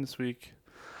have time this week.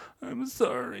 I'm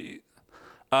sorry.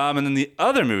 And then the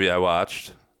other movie I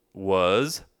watched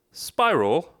was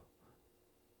Spiral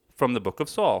from the Book of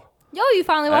Saul. Yo, you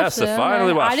finally watched it. I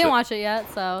finally watched I didn't it. watch it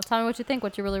yet, so tell me what you think.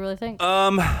 What you really, really think.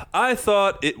 I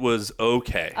thought it was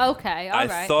okay. Okay, all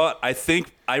right. I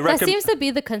That seems to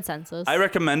be the consensus. I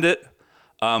recommend it.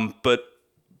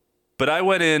 But I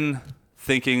went in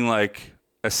thinking like,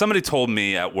 as somebody told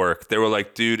me at work, they were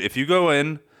like, dude, if you go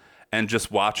in and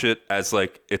just watch it as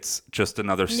like it's just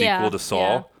another sequel to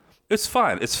Saul, it's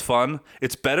fine. It's fun.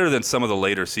 It's better than some of the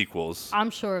later sequels. I'm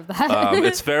sure of that.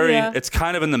 It's it's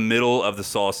kind of in the middle of the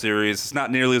Saw series. It's not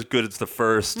nearly as good as the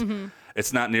first.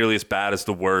 It's not nearly as bad as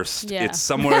the worst. Yeah. It's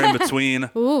somewhere in between.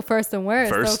 Ooh, first and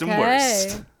worst. First okay. and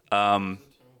worst.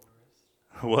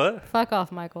 What? Fuck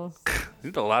off, Michael.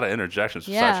 You did a lot of interjections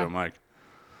for Yeah. Sideshow Mike.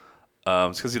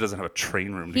 It's because he doesn't have a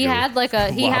train room to He go had like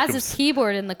he lock has him- his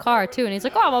keyboard in the car too, and he's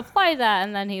like, "Oh, I'm gonna play that,"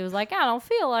 and then he was like, "I don't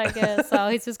feel like it," so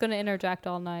he's just gonna interject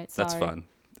all night. Sorry. That's fun.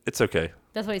 It's okay.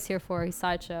 That's what he's here for. He's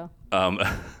Sideshow.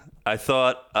 I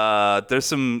thought there's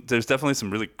definitely some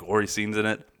really gory scenes in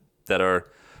it that are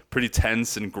pretty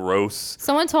tense and gross.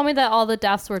 Someone told me that all the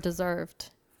deaths were deserved.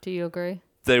 Do you agree?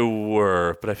 They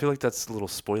were, but I feel like that's a little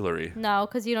spoilery. No,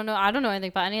 because you don't know. I don't know anything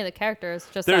about any of the characters.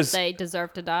 Just There's- that they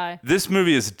deserve to die. This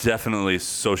movie is definitely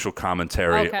social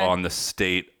commentary Okay. on the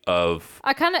state of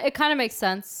It kind of makes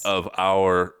sense.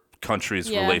 our country's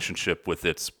Yeah. relationship with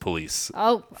its police.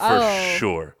 Oh, For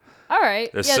sure. All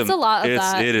right. There's yeah, it's a lot of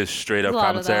that. It is straight up There's a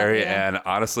lot of that, commentary, yeah. and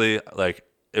honestly, like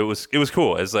it was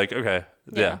cool. It's like, okay,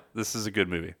 Yeah. yeah, this is a good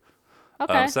movie.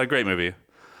 Okay. It's not a great movie.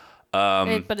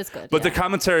 But it's good. But yeah. the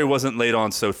commentary wasn't laid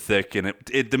on so thick, and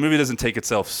the movie doesn't take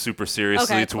itself super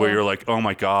seriously Okay, to where cool. you're like, oh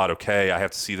my God, okay, I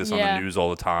have to see this on Yeah. the news all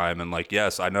the time. And like,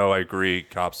 yes, I know, I agree,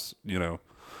 cops,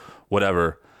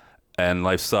 whatever, and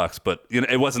life sucks. But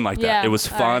it wasn't like Yeah, that. It was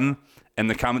all fun, and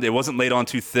the it wasn't laid on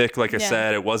too thick, like I Yeah.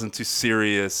 said. It wasn't too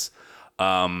serious.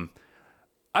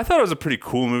 I thought it was a pretty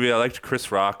cool movie. I liked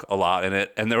Chris Rock a lot in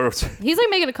it, and there was. He's like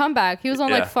making a comeback. He was on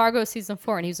Yeah. like Fargo season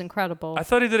 4, and he was incredible. I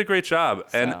thought he did a great job,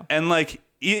 and like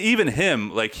even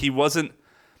him, like he wasn't.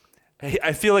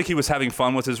 I feel like he was having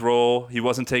fun with his role. He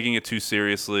wasn't taking it too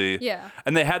seriously. Yeah.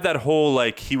 And they had that whole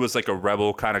like he was like a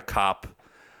rebel kind of cop.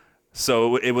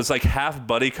 So it was like half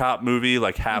buddy cop movie,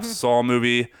 like half Saw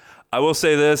movie. I will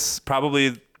say this,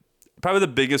 probably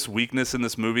the biggest weakness in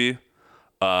this movie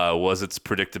was its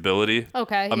predictability.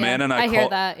 Okay, Amanda yeah. and I hear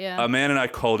that, yeah. Amanda and I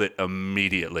called it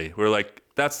immediately. We were like,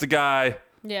 that's the guy.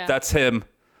 Yeah. That's him.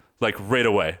 Like right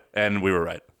away. And we were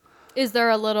right. Is there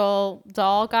a little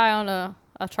doll guy on a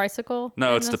tricycle?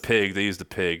 No, in it's the this? pig. They used the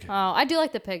pig. Oh, I do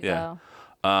like the pig Yeah.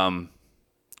 though.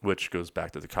 Which goes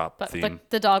back to the cop But theme.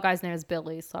 the doll guy's name is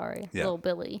Billy. Sorry, Yeah. little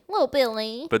Billy. Little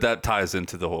Billy. But that ties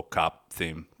into the whole cop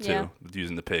theme too, Yeah.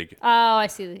 using the pig. Oh, I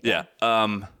see. Yeah.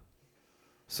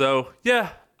 So yeah,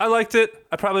 I liked it.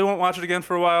 I probably won't watch it again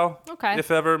for a while. Okay.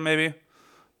 If ever, maybe.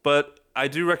 But I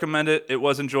do recommend it. It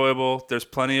was enjoyable. There's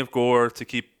plenty of gore to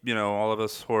keep, all of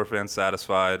us horror fans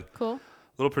satisfied. Cool. A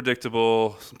little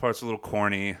predictable, some parts a little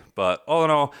corny, but all in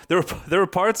all, there were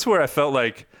parts where I felt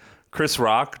like Chris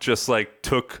Rock just like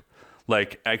took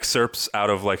like excerpts out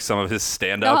of like some of his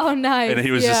stand-up. Oh, nice. And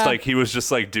he was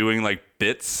just like doing like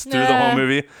bits through the whole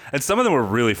movie, and some of them were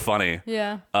really funny.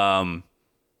 Yeah.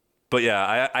 But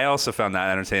yeah, I also found that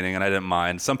entertaining, and I didn't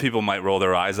mind. Some people might roll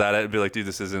their eyes at it and be like, dude,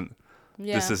 this isn't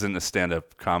a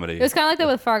stand-up comedy. It was kind of like that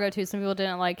with Fargo too. Some people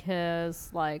didn't like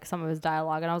some of his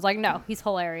dialogue, and I was like, no, he's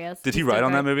hilarious. Did he He's write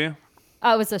on that great. movie?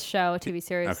 Oh, it was a show, a TV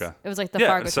series. Okay. It was like the Yeah,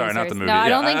 Fargo sorry, TV not series. the movie. No, I Yeah,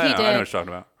 don't think he I know did. what you're talking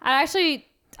about. I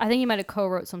think he might have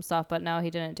co-wrote some stuff, but no, he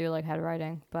didn't do like head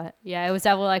writing. But yeah, it was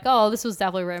definitely like, oh, this was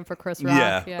definitely written for Chris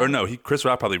Rock. Yeah. Or no, Chris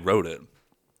Rock probably wrote it.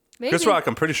 Maybe. Chris Rock,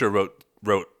 I'm pretty sure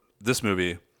wrote this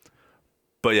movie.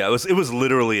 But yeah, it was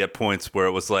literally at points where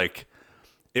it was like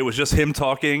it was just him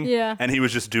talking, Yeah. and he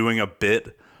was just doing a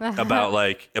bit about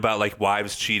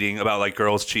wives cheating, about like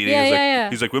girls cheating. Yeah, He's like, yeah.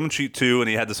 He's like, women cheat too, and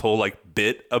he had this whole like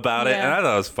bit about it, Yeah. and I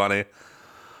thought it was funny.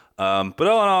 But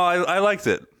all in all, I liked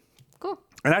it. Cool.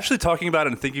 And actually talking about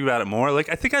it and thinking about it more, like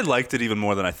I think I liked it even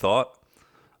more than I thought.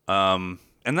 And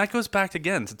that goes back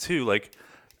again to like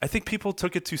I think people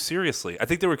took it too seriously. I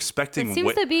think they were expecting. It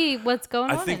seems to be what's going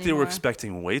on. I think they were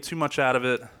expecting way too much out of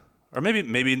it, or maybe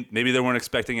they weren't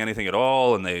expecting anything at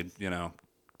all, and they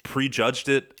prejudged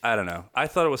it. I don't know. I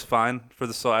thought it was fine for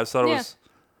the Saw. I thought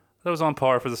it was on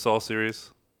par for the Saw series.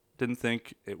 Didn't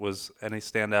think it was any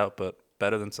standout, but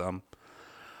better than some.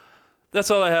 That's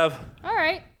all I have. All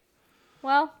right.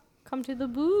 Well, come to the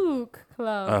book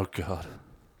club. Oh God,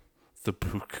 the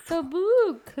book. The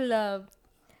book club.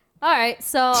 All right.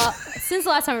 So since the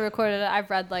last time we recorded it, I've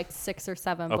read like 6 or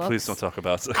 7 Oh, books. please don't talk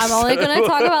about it. I'm only going to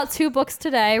talk about 2 books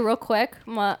today, real quick.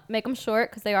 I'm going to make them short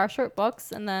because they are short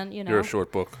books, and then You're a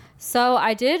short book. So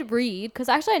I did read, because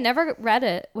actually I never read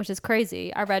it, which is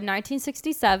crazy. I read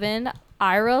 1967,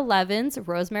 Ira Levin's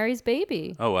Rosemary's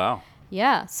Baby. Oh wow.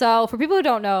 Yeah. So for people who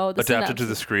don't know, this Adapted to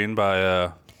the screen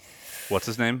by what's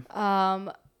his name?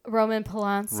 Roman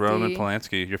Polanski. Roman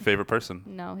Polanski, your favorite person.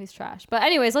 No, he's trash. But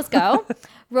anyways, let's go.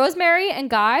 Rosemary and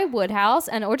Guy Woodhouse,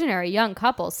 an ordinary young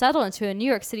couple, settle into a New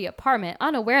York City apartment,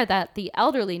 unaware that the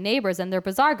elderly neighbors and their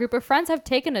bizarre group of friends have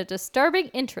taken a disturbing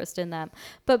interest in them.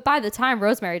 But by the time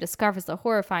Rosemary discovers the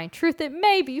horrifying truth, it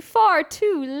may be far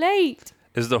too late.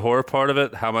 Is the horror part of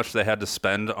it how much they had to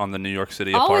spend on the New York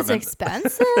City Oh, apartment? it's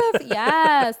expensive.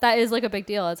 Yes, that is like a big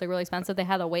deal. It's like really expensive. They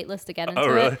had a wait list to get into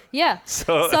really? it. Yeah.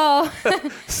 So I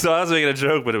was making a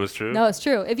joke, but it was true. No, it's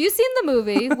true. If you've seen the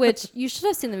movie, which you should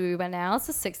have seen the movie by now, it's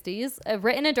the 60s,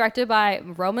 written and directed by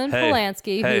Roman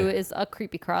Polanski, who is a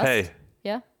creepy crust. Hey,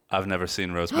 Yeah. I've never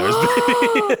seen Rosemary's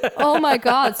Baby. Oh my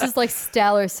God, this is like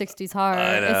stellar 60s horror.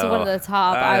 I It's one of know. the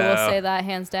top. I I will know. say that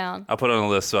hands down. I'll put it on the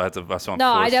list, so I'm No, forced I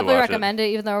to definitely watch recommend it,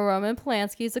 even though Roman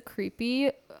Polanski is a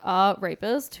creepy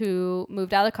rapist who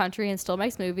moved out of the country and still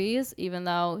makes movies, even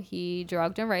though he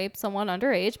drugged and raped someone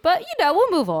underage. But, we'll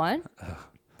move on.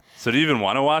 So do you even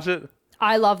want to watch it?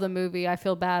 I love the movie. I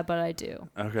feel bad, but I do.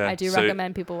 Okay. I do So-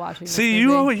 recommend people watching this See,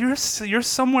 movie. you're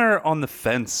somewhere on the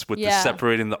fence with the Yeah.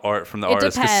 separating the art from the It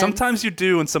artist, because depends. sometimes you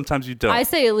do and sometimes you don't. I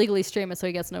say illegally stream it so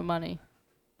he gets no money.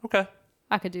 Okay.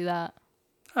 I could do that.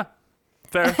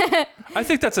 Fair. I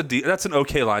think that's an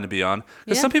okay line to be on,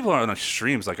 because Yeah. some people are on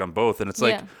streams like on both, and it's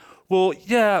like, Yeah. well,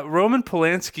 yeah, Roman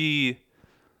Polanski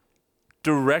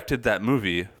directed that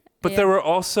movie, but Yeah. there were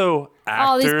also actors,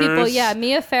 All these people, yeah,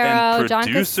 Mia Farrow, and John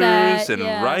producers, Cassette, and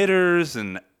yeah. writers,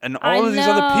 and I all of these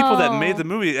other people that made know. the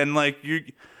movie, and like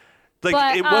Like,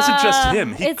 But, it wasn't just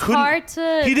him. He it's couldn't. hard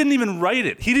to- He didn't even write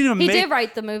it. He didn't even He make. did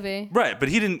write the movie. Right, but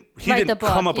he didn't. He Write didn't the book,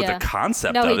 come up with yeah. the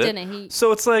concept No, of he it. didn't.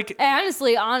 So it's like And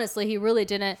honestly, he really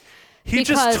didn't. he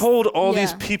just because- told all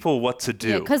these yeah. people what to do.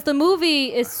 Yeah, because the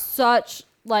movie is such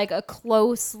like a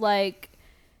close like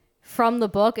from the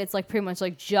book. It's like pretty much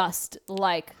like just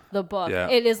like the book. Yeah.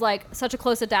 It is like such a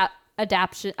close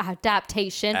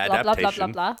adaptation. Blah blah blah blah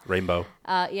blah. Rainbow.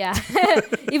 Yeah,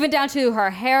 even down to her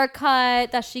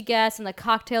haircut that she gets and the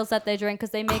cocktails that they drink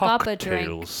because they make up a drink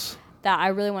Cocktails. that I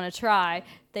really want to try.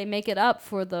 They make it up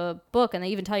for the book and they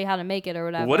even tell you how to make it or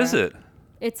whatever. What is it?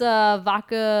 It's a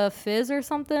vodka fizz or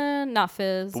something. Not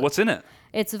fizz. What's in it?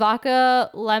 It's vodka,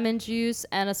 lemon juice,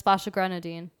 and a splash of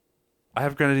grenadine. I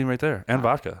have grenadine right there and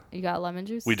vodka. You got lemon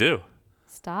juice? We do.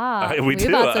 Stop. We We're do.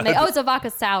 about to make- it's a vodka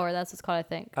sour. That's what's called, I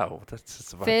think. Oh, that's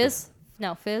just a vodka. Fizz?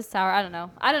 No, fizz, sour. I don't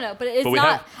know. But it's But we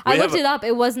not. have- I we looked have it up.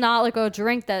 It was not like a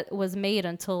drink that was made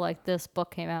until like this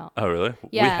book came out. Oh, really? We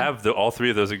Yeah. have all three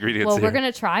of those ingredients Well, here. we're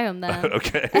gonna try them then.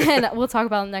 Okay. And we'll talk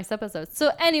about it in the next episode.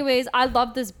 So, anyways, I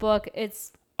love this book.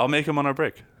 I'll make them on our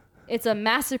break. It's a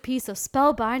masterpiece of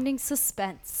spellbinding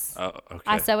suspense. Oh, okay.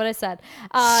 I said what I said.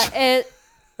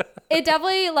 It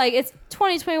definitely, like, it's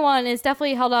 2021. It's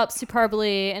definitely held up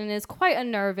superbly and is quite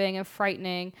unnerving and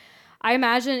frightening. I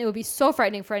imagine it would be so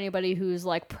frightening for anybody who's,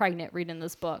 like, pregnant reading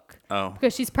this book. Oh.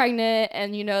 Because she's pregnant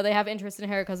and, they have interest in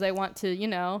her because they want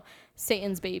to,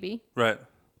 Satan's baby. Right.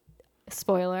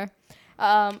 Spoiler.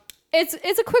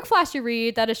 It's a quick, flashy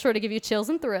read that is sure to give you chills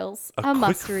and thrills. A quick,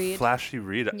 must read. flashy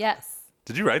read. Yes.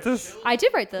 Did you write this? I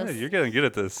did write this. Yeah, you're getting good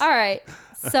at this. All right.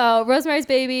 So Rosemary's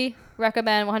Baby,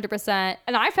 recommend 100%.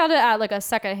 And I found it at like a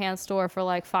secondhand store for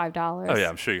like $5. Oh, yeah.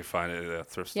 I'm sure you can find it at a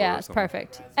thrift store. Yeah, or it's something.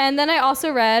 perfect. And then I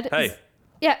also read. Hey.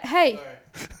 Yeah, hey.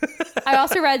 I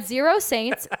also read Zero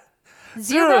Saints.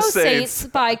 Zero Saints Saints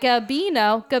by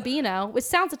Gabino, which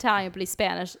sounds Italian, but he's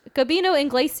Spanish. Gabino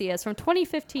Iglesias from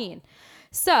 2015.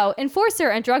 So, enforcer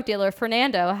and drug dealer that's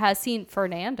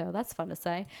fun to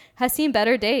say, has seen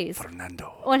better days.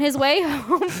 Fernando. On his way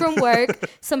home from work,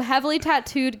 some heavily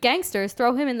tattooed gangsters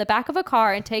throw him in the back of a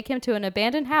car and take him to an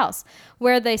abandoned house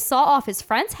where they saw off his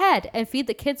friend's head and feed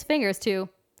the kid's fingers to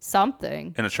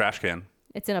something. In a trash can.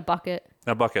 It's in a bucket.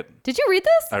 A bucket. Did you read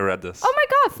this? I read this. Oh my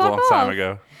God, fuck a long off. time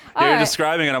ago. All You're right.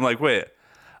 describing it. I'm like, wait,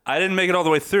 I didn't make it all the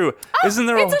way through. Isn't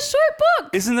there It's a short book.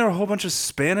 Isn't there a whole bunch of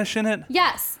Spanish in it?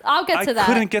 Yes, I'll get to that.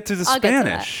 I couldn't get through the I'll get to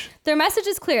Spanish. that. Their message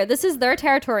is clear. This is their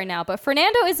territory now, but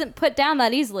Fernando isn't put down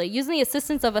that easily. Using the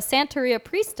assistance of a Santeria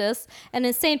priestess, an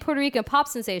insane Puerto Rican pop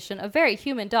sensation, a very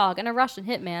human dog, and a Russian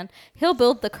hitman, he'll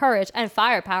build the courage and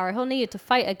firepower he'll need to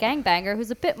fight a gangbanger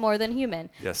who's a bit more than human.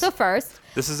 Yes. So first,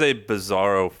 This is a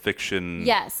bizarro fiction.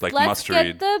 yes, like let's must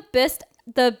get read.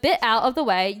 the bit out of the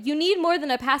way. You need more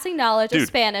than a passing knowledge of Dude.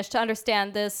 Spanish to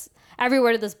understand every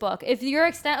word of this book. If your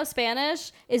extent of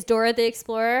Spanish is Dora the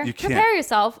Explorer, You can't. prepare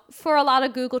yourself for a lot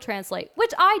of Google Translate,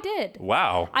 which I did.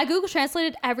 Wow. I Google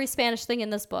translated every Spanish thing in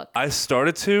this book. I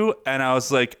started to, and I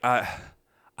was like,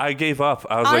 I gave up.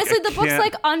 I was Honestly, like, the book's can't-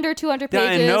 like under 200 Yeah,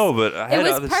 pages. I know, but I had it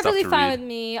was other stuff perfectly to fine read. with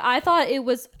me. I thought it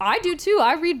was. I do too.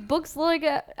 I read books like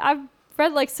I've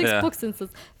read like 6 Yeah. books since this,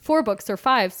 4 books or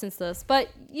 5 since this. But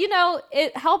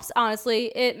it helps. Honestly,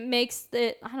 it makes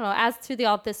it. I don't know. As to the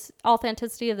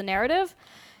authenticity of the narrative,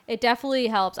 it definitely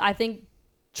helps. I think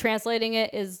translating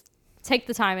it is take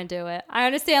the time and do it. I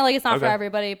understand like it's not for Okay.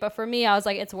 everybody, but for me, I was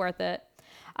like, it's worth it.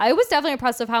 I was definitely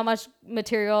impressed with how much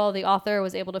material the author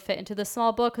was able to fit into this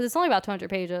small book because it's only about 200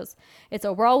 pages. It's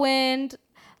a whirlwind,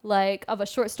 like, of a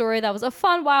short story that was a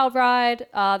fun, wild ride.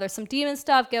 There's some demon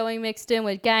stuff going mixed in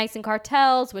with gangs and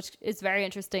cartels, which is very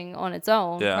interesting on its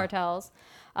own, Yeah. cartels.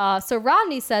 So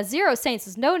Rodney says Zero Saints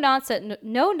is no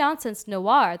nonsense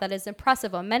noir that is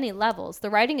impressive on many levels. The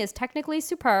writing is technically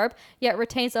superb, yet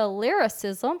retains a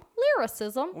lyricism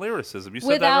Lyricism. You said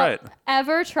without that right.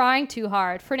 ever trying too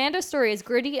hard. Fernando's story is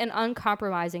gritty and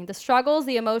uncompromising. The struggles,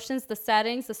 the emotions, the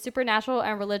settings, the supernatural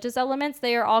and religious elements,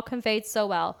 they are all conveyed so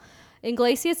well.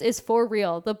 Iglesias is for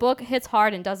real. The book hits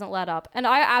hard and doesn't let up. And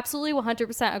I absolutely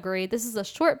 100% agree. This is a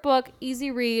short book,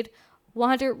 easy read,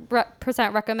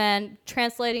 100% recommend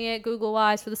translating it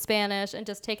Google-wise for the Spanish and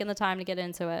just taking the time to get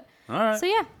into it. All right. So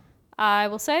yeah, I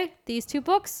will say these 2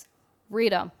 books,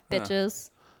 read them, bitches.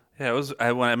 Yeah, it was. I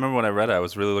remember when I read it, I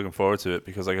was really looking forward to it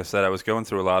because, like I said, I was going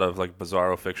through a lot of like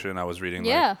bizarro fiction. I was reading.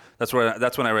 Yeah. Like,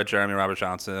 that's when I read Jeremy Robert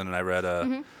Johnson, and I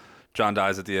read John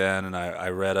Dies at the End, and I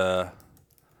read a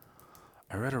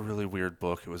really weird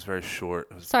book. It was very short.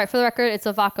 It was Sorry, for the record, it's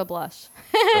a vodka blush.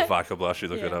 a vodka blush. You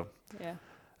look it Yeah. up. Yeah.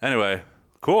 Anyway,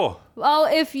 cool. Well,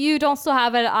 if you don't still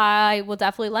have it, I will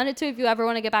definitely lend it to you. If you ever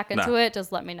want to get back into Nah. it,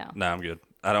 just let me know. Nah, I'm good.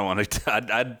 I don't want to.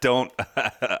 I don't.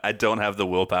 I don't have the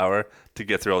willpower to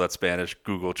get through all that Spanish.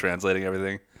 Google translating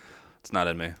everything. It's not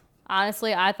in me.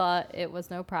 Honestly, I thought it was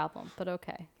no problem, but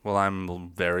okay. Well, I'm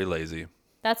very lazy.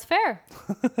 That's fair.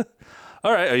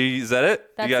 All right. Is that it?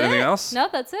 That's you got anything it. else? No,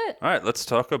 that's it. All right. Let's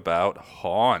talk about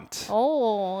Haunt.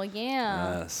 Oh,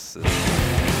 yeah. Yes.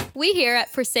 We here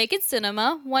at Forsaken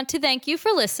Cinema want to thank you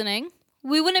for listening.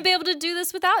 We wouldn't be able to do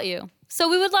this without you. So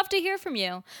we would love to hear from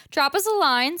you. Drop us a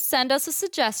line, send us a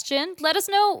suggestion, let us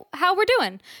know how we're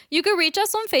doing. You can reach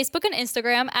us on Facebook and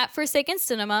Instagram at Forsaken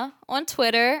Cinema, on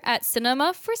Twitter at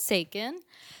Cinema Forsaken,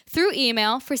 through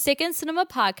email,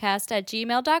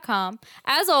 forsakencinemapodcast@gmail.com.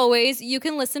 As always, you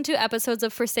can listen to episodes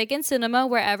of Forsaken Cinema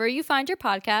wherever you find your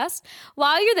podcast.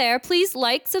 While you're there, please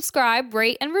like, subscribe,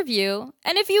 rate, and review.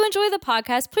 And if you enjoy the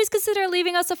podcast, please consider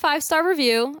leaving us a 5-star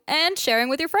review and sharing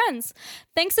with your friends.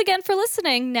 Thanks again for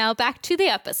listening. Now back to the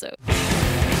episode. All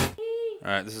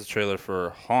right. This is a trailer for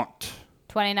Haunt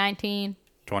 2019.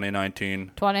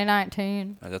 2019.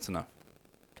 2019. All right, that's enough.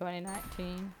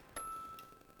 2019.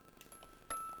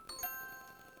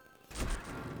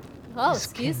 Oh,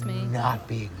 excuse me. Not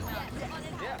be ignored.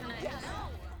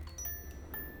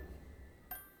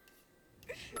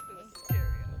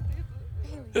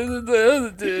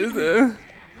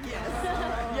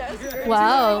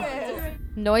 Wow.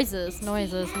 Noises,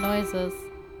 noises, noises.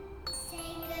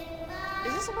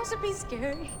 Is this supposed to be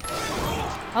scary?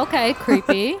 Okay,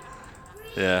 creepy.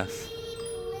 Yes.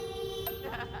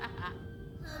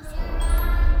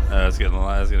 It's getting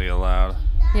loud. It's gonna get loud.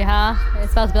 Yeah,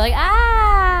 it's about to be like,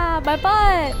 ah, my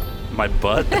butt. My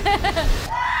butt.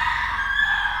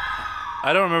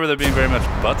 I don't remember there being very much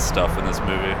butt stuff in this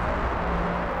movie.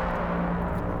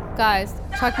 Guys,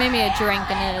 Chuck made me a drink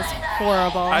and it is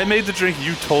horrible. I made the drink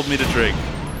you told me to drink.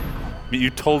 You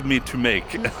told me to make.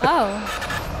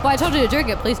 Oh. Well, I told you to drink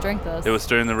it. Please drink this. It was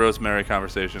during the Rosemary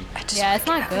conversation. Yeah, it's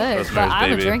not good, but Rosemary's I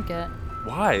would Baby. drink it.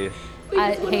 Why?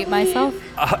 I hate myself.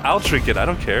 I'll drink it. I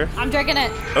don't care. I'm drinking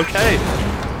it. Okay.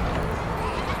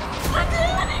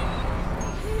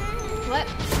 What?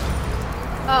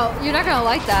 Oh, you're not gonna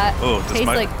like that. Oh, this tastes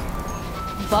might- like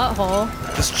butthole.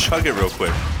 Just chug it real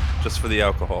quick, just for the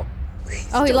alcohol.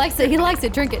 Oh, he likes it. He likes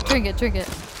it. Drink it. Drink it. Drink it.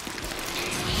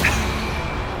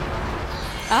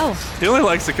 Oh, He only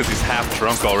likes it because he's half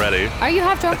drunk already. are you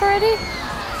half drunk already?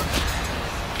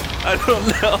 I don't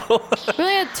know. We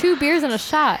only had 2 beers and a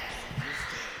shot.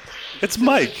 It's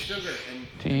Mike.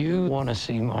 Do you want to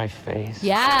see my face?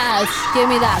 Yes, give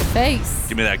me that face.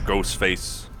 Give me that ghost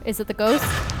face. Is it the ghost?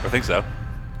 I think so.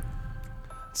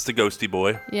 It's the ghosty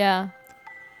boy. Yeah.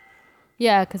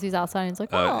 Yeah, because he's outside and he's like,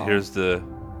 oh. Here's the,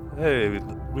 hey,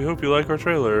 we hope you like our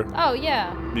trailer Oh,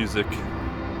 yeah. music.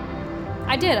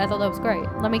 I did. I thought that was great.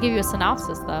 Let me give you a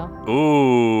synopsis, though.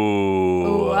 Ooh.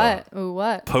 Ooh, what? Ooh,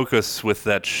 what? Poke us with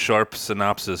that sharp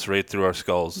synopsis right through our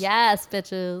skulls. Yes,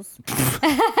 bitches.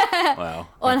 Wow.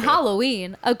 On Okay.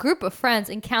 Halloween, a group of friends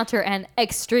encounter an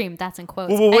extreme, that's in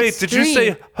quotes. Whoa, wait, did you say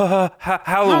extreme-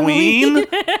 Halloween?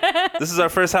 This is our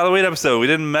first Halloween episode. We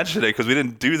didn't mention it because we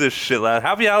didn't do this shit last.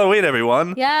 Happy Halloween,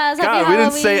 everyone. Yes, happy God, we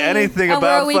didn't say Halloween. anything And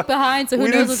about. we're a week behind, so who we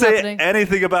knows didn't what's say happening.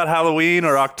 anything about Halloween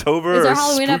or October Is or our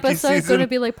Halloween spooky episode season. going to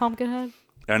be like Pumpkinhead?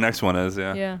 Our next one is,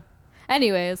 yeah. Yeah.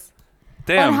 Anyways,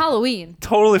 Damn. on Halloween,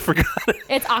 Totally forgot it.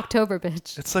 it's October,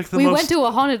 bitch. It's like the we most. went to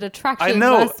a haunted attraction I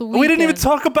know. last weekend. We didn't even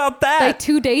talk about that. Like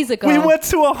 2 days ago. We went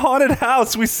to a haunted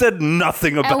house. We said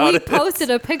nothing about and we it. posted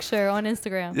a picture on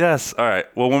Instagram. Yes. All right.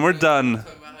 Well, when we're done. Talk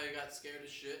about how you got scared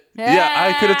as shit. Yeah,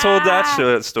 I could have told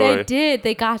that story. They did.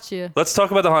 They got you. Let's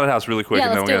talk about the haunted house really quick. Yeah,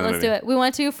 and let's then do we'll it. get Let's into the do it. We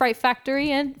went to Fright Factory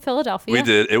in Philadelphia. movie. We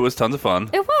did. It was tons of fun.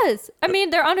 It was. I mean,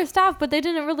 they're understaffed, but they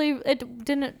didn't really. It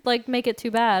didn't like make it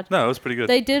too bad. No, it was pretty good.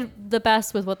 They did the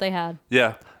best with what they had.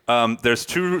 Yeah. There's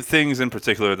 2 things in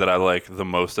particular that I like the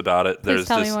most about it. Please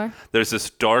tell me more. There's this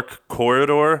dark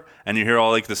corridor, and you hear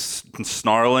all like this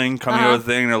snarling coming out of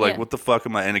the thing. And you're like, Yeah. "What the fuck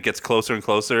am I?" And it gets closer and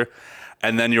closer,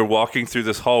 and then you're walking through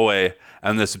this hallway,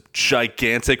 and this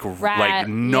gigantic, Rat, like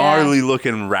gnarly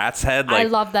looking rat's head, I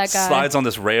like love that guy. slides on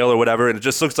this rail or whatever, and it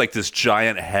just looks like this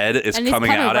giant head is And he's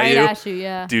coming out right at you.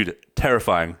 Yeah. Dude,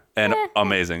 terrifying and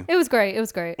amazing. It was great. It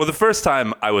was great. Well, the first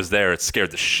time I was there, it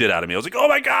scared the shit out of me. I was like, "Oh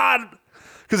my god,"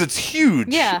 because it's huge.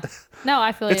 Yeah. No,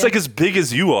 I feel It's you. like as big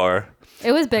as you are.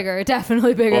 It was bigger.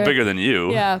 Definitely bigger. Well, bigger than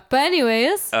you. Yeah. But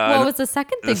anyways, what was the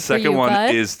second thing The second for you, one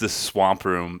bud? is the swamp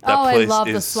room. That Oh, I place love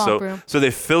the is swamp room. So they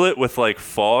fill it with like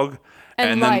fog,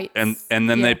 And then lights. and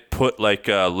then Yeah. they put like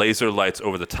laser lights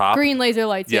over the top. Green laser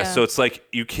lights. Yeah, Yeah. so it's like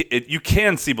you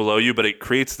can see below you, but it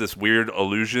creates this weird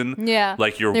illusion. Yeah.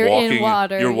 Like They're walking, in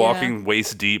water, you're yeah. walking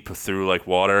waist deep through like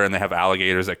water, and they have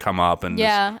alligators that come up and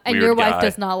yeah. this And weird your wife guy.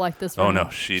 does not like this room. Oh no,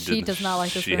 she does not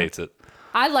like this She room. hates it.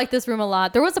 I like this room a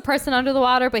lot. There was a person under the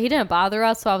water, but he didn't bother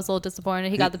us, so I was a little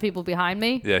disappointed. He got the people behind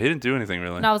me. Yeah, he didn't do anything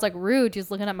really. And I was like, rude. He's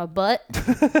looking at my butt.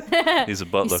 He's a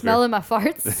butt He's looker. smelling my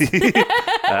farts.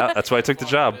 Yeah, that's why I took the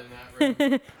job. In that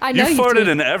room. I know You you farted did.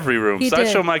 in every room. He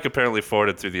Sideshow did. Mike apparently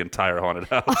farted through the entire haunted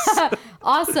house.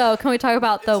 Also, can we talk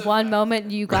about the one moment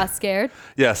you got scared?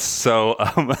 Yes. So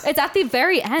It's at the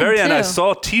very end, very end, too. I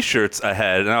saw T-shirts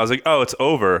ahead, and I was like, "Oh, it's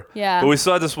over." Yeah. But we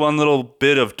saw this one little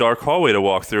bit of dark hallway to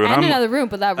walk through, And I'm another room,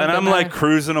 but that room and didn't I'm like matter.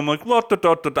 cruising. I'm like,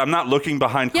 I'm not looking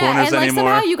behind Yeah, corners and like anymore.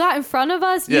 somehow you got in front of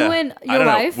us, Yeah. you and I your don't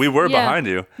know. wife. We were Yeah. behind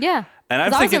you. Yeah. And I'm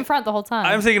 'Cause I was thinking- in front the whole time.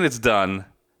 I'm thinking it's done,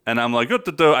 and I'm like,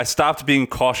 I stopped being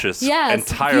cautious Yes,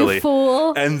 entirely. you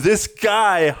fool. And this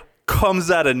guy comes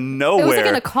out of nowhere. It was like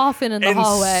in a coffin in the and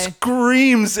hallway.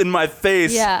 screams in my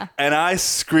face. Yeah. And I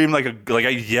screamed like I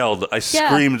yelled. I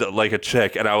screamed like a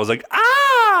chick, and I was like,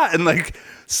 ah, and like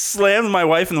slammed my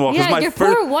wife in the wall. 'cause Yeah, my your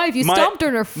poor wife, you stomped her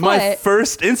in her My foot.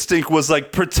 first instinct was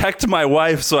like protect my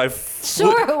wife, so I.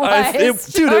 Sure it was.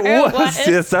 Dude, Sure it it was. was.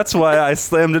 Yes, that's why I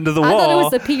slammed into the I wall. thought it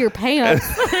was to pee your pants.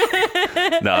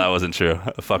 No, that wasn't true.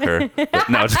 Fuck her. But,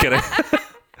 no, just kidding.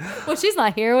 Well, she's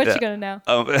not here. What's Yeah. she going to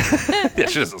know? Yeah,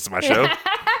 she doesn't listen to my show.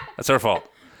 That's her fault.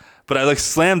 But I like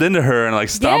slammed into her and like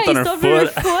stomped Yeah, on you her stomped on her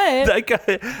foot. foot. That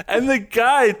guy and the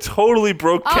guy totally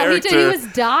broke Oh, he character. did. He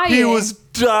was dying. He was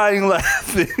dying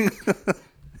laughing.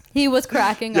 He was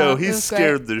cracking Yo, up. It he was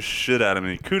scared the shit out of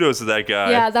me. Kudos to that guy.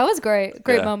 Great. Yeah, that was great.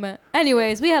 Great Yeah. moment.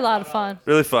 Anyways, we had a lot of fun.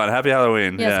 Really fun. Happy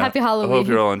Halloween. Yes, yeah. happy I hope Halloween.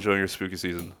 you're all enjoying your spooky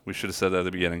season. We should have said that at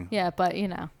the beginning. Yeah, but you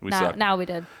know, We now, suck. now we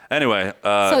did. Anyway.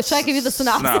 So should I give you the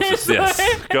synopsis? Yes.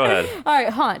 Go ahead. All right,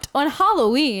 haunt. On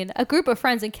Halloween, a group of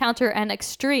friends encounter an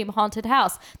extreme haunted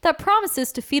house that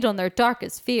promises to feed on their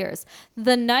darkest fears.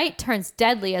 The night turns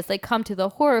deadly as they come to the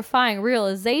horrifying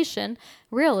realization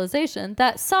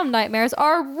that some nightmares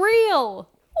are real.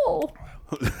 Oh,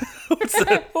 What's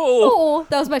that? Oh. oh,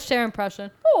 that was my Cher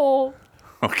impression. Oh,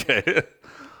 Okay.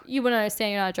 you wouldn't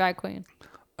understand. You're not a drag queen.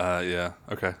 Yeah.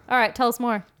 Okay. All right, tell us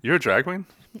more. You're a drag queen?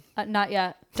 Not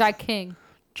yet. Drag king.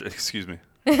 Excuse me.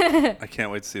 I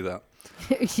can't wait to see that.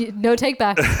 No take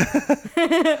back.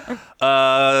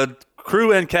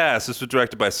 Crew and cast. This was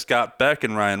directed by Scott Beck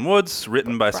and Ryan Woods.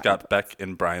 Written by Scott Beck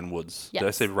and Brian Woods. Did I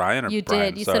Yes. say Ryan or You Brian?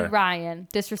 did. You Sorry. said Ryan.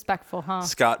 Disrespectful, huh?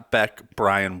 Scott Beck,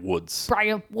 Brian Woods.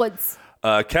 Brian Woods.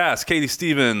 Cast: Katie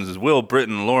Stevens, Will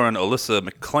Britton, Lauren Alyssa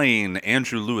McLean,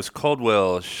 Andrew Lewis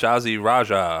Caldwell, Shazi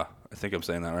Raja. I think I'm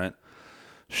saying that right.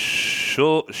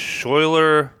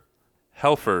 Schuyler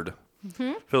Helford,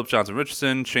 Philip Johnson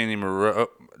Richardson, Cheney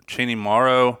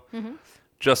Morrow,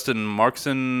 Justin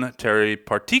Markson, Terry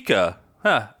Partika.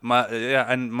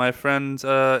 And my friend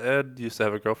Ed used to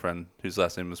have a girlfriend whose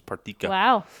last name was Partika.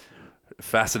 Wow.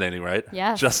 Fascinating, right?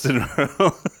 Yes. Justin.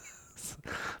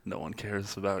 No one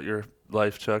cares about your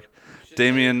life, Chuck.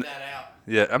 Damien. Edit that out.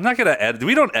 Yeah, I'm not gonna edit.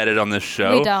 We don't edit on this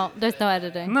show. We don't. There's no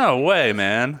editing. No way,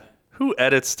 man. Who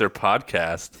edits their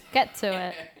podcast? Get to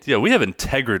it. Yeah, we have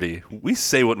integrity. We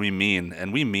say what we mean,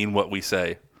 and we mean what we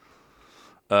say.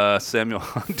 Samuel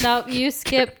Hunt. No, you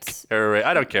skipped.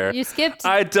 I don't care. You skipped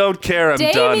I don't care. I'm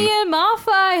done. Damien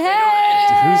Maffei.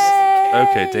 Hey.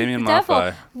 Okay, Damien Careful.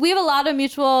 Maffei. We have a lot of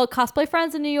mutual cosplay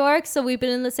friends in New York, so we've been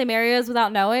in the same areas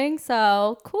without knowing.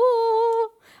 So cool.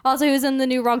 Also, he was in the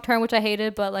new Wrong Turn, which I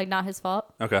hated, but like not his fault.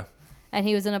 Okay. And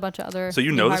he was in a bunch of other. So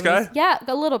you New know this Harveys. guy? Yeah,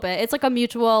 a little bit. It's like a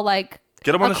mutual like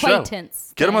Get him on the show.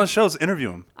 acquaintance. Get him thing. on the show. Let's interview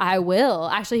him. I will.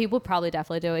 Actually, he will probably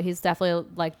definitely do it. He's definitely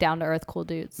like down to earth, cool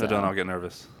dude. So. No, don't. I'll get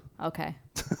nervous. Okay.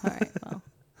 All right. Well.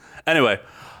 Anyway,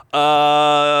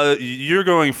 you're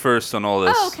going first on all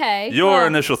this. Oh, okay. Your Well,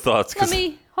 initial thoughts. Let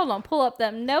me hold on. Pull up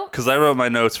them notes. Because I wrote my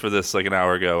notes for this like an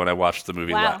hour ago, and I watched the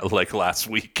movie Wow. like last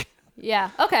week.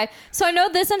 Yeah. Okay. So I know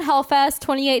this and Hellfest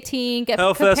 2018 get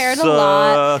Hellfest compared a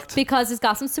lot sucked. because it's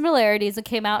got some similarities. It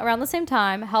came out around the same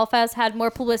time. Hellfest had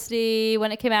more publicity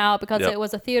when it came out because Yep. it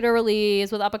was a theater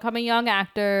release with up and coming young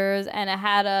actors, and it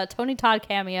had a Tony Todd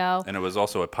cameo. And it was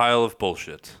also a pile of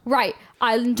bullshit. Right.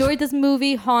 I enjoyed this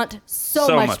movie Haunt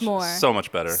so much more. So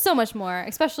much better. So much more,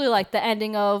 especially like the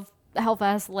ending of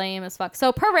Hellfest, lame as fuck.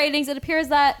 So per ratings, it appears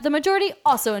that the majority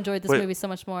also enjoyed this Wait, movie so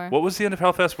much more. What was the end of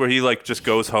Hellfest where he like just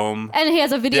goes home? And he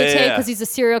has a videotape yeah. because he's a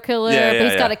serial killer, Yeah, but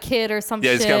he's yeah, got yeah. a kid or some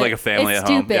Yeah, shit. he's got, like, a family it's at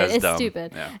home. Stupid. Yeah, it's it's dumb.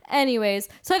 stupid. Yeah. Anyways,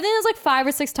 so I think it's like 5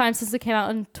 or 6 times since it came out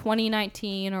in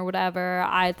 2019 or whatever.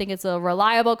 I think it's a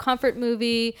reliable comfort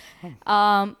movie.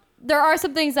 there are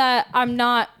some things that I'm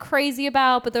not crazy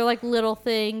about, but they're like little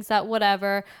things that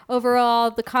whatever.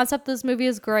 Overall, the concept of this movie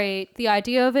is great. The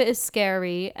idea of it is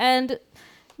scary, and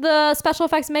the special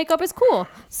effects makeup is cool.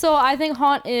 So I think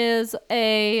Haunt is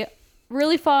a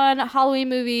really fun Halloween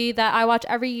movie that I watch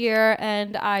every year,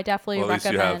 and I definitely Well, at least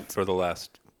recommend. you have for the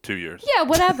last 2 years. Yeah,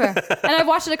 whatever. And I've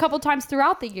watched it a couple times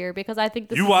throughout the year because I think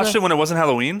this You is watched it when it wasn't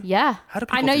Halloween? Yeah. How do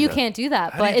I people know do you that? can't do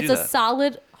that, How do but you it's do a that?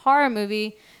 solid horror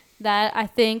movie that I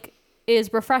think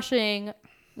is refreshing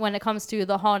when it comes to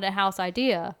the haunted house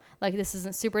idea. Like, this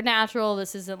isn't supernatural.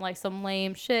 This isn't like some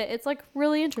lame shit. It's like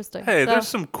really interesting. Hey, So, there's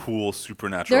some cool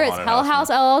supernatural there is haunted Hell house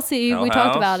House LLC. Hell we talked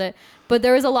House? about it. But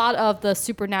there is a lot of the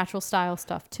supernatural style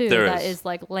stuff too There that is. is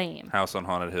like lame. House on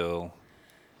Haunted Hill.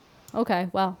 Okay,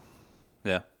 well.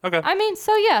 Yeah. Okay. I mean,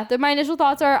 so yeah, my initial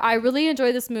thoughts are I really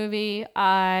enjoy this movie.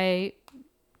 I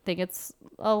think it's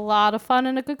a lot of fun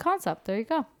and a good concept. There you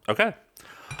go. Okay.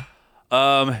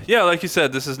 Yeah, like you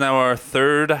said, this is now our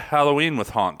third Halloween with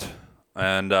Haunt.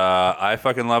 And I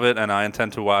fucking love it, and I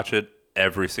intend to watch it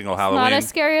every single Halloween. Not as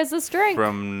scary as this drink.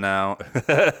 From now.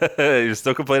 You're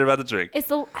still complaining about the drink. I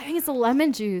think it's the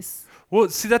lemon juice. Well,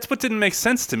 see, that's what didn't make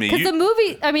sense to me. Because the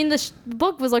movie, I mean, the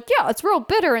book was like, yeah, it's real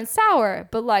bitter and sour.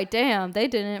 But like, damn, they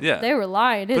didn't. Yeah. They were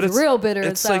lying. But It's real bitter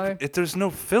and it's sour. like there's no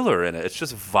filler in it. It's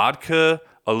just vodka,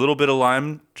 a little bit of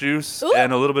lime juice, Ooh.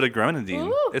 and a little bit of grenadine.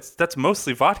 Ooh. That's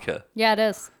mostly vodka. Yeah, it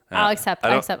is. Yeah. I'll accept. I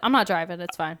I don't- accept. I'm not driving.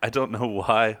 It's fine. I don't know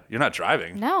why you're not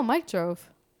driving. No, Mike drove.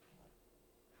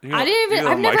 You're I not- didn't even. you're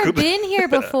not I've never Michael- been here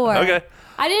before. Okay.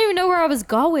 I didn't even know where I was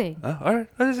going. All right.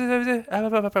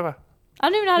 I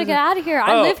don't even know how to get out of here.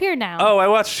 I Oh. live here now. Oh, I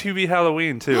watched Hubie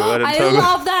Halloween too. I tell you-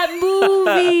 love that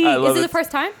movie. I love Is it it. the first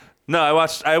time? No,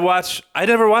 I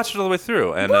never watched it all the way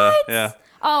through, and What? yeah.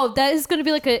 Oh, that is going to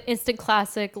be like an instant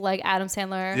classic, like Adam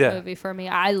Sandler Yeah. movie for me.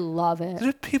 I love it.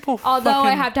 Did people? Although I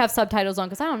fucking- have to have subtitles on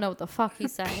because I don't know what the fuck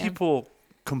he's saying. people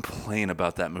complain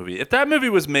about that movie. If that movie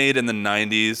was made in the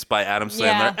 90s by Adam Sandler,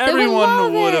 Yeah, they would everyone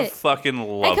love would have it. fucking And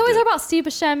loved can we it. talk about Steve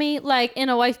Buscemi, like in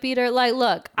a wife beater? Like,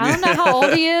 look, I don't know how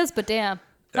old he is, but damn,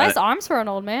 nice arms for an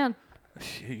old man.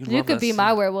 You love could that be scene.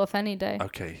 my werewolf any day.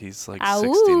 Okay, he's like Ow,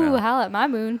 60 now. howl at my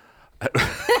moon.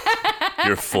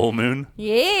 Your full moon.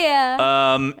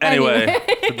 Yeah. Anyway,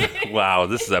 wow,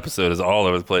 this episode is all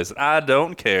over the place. I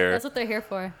don't care. That's what they're here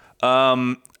for.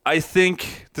 I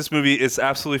think this movie is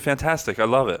absolutely fantastic. I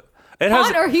love it. It has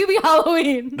Haunt or Hubie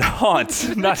Halloween?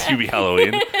 Haunt, not Hubie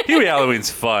Halloween. Hubie Halloween's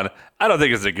fun. I don't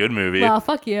think it's a good movie. Well,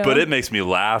 fuck you. But it makes me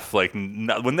laugh. Like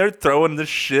when they're throwing the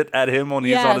shit at him when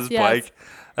he's on his Yes, yes. bike.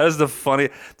 That is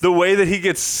the way that he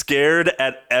gets scared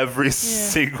at every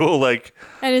single like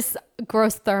And his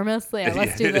gross thermos. Yeah,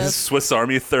 let's do his this. Swiss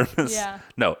Army thermos. Yeah.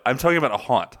 No, I'm talking about a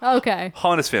Haunt. Okay.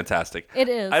 Haunt is fantastic. It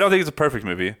is. I don't think it's a perfect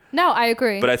movie, No, I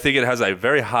agree. but I think it has a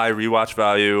very high rewatch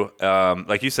value.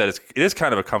 Like you said, it is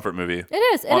kind of a comfort movie. It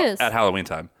is. It is. At Halloween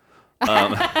time.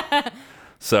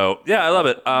 So yeah, I love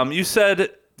it. You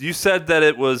said that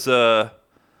it was. I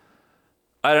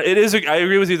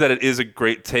agree with you that it is a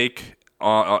great take.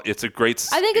 It's a great.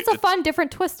 I think it's a fun,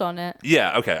 different twist on it.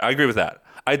 Yeah. Okay, I agree with that.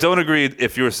 I don't agree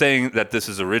if you were saying that this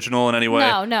is original in any way.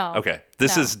 No. Okay,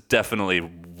 this No. is definitely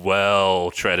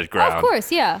well treaded ground. Of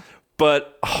course, yeah.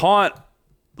 But Haunt,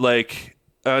 like,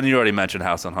 and you already mentioned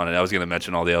House on Haunted. I was going to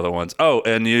mention all the other ones. Oh,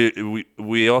 and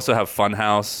we also have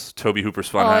Funhouse, Toby Hooper's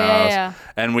Funhouse, yeah.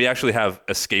 and we actually have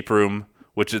Escape Room,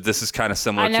 which this is kind of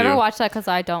similar I to. never watched that because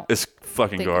I don't. It's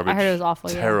fucking think- garbage. I heard it was awful.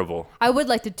 Yeah. Terrible. I would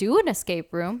like to do an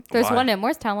escape room. There's Why? one in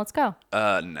Morristown. Let's go.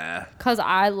 Nah. Because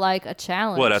I like a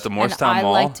challenge. What, at the and Morristown I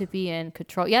Mall? like to be in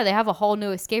control. Yeah, they have a whole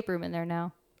new escape room in there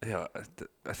now. Yeah,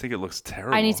 I think it looks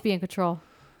terrible. I need to be in control.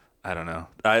 I don't know.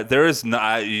 There is no. All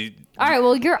right,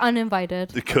 well, you're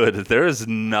uninvited. Good. There is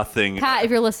nothing. Pat,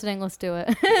 if you're listening, let's do it.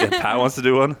 If Pat wants to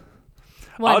do one.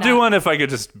 Why I'll do not? one if I could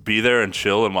just be there and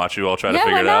chill and watch you all try to Yeah,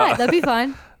 figure why it not? out. That'd be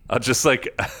fun. I'll just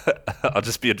I'll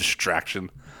just be a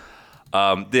distraction.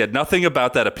 Yeah, nothing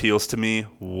about that appeals to me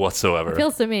whatsoever.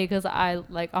 Appeals to me because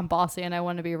I'm bossy and I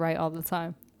want to be right all the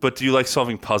time. But do you like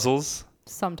solving puzzles?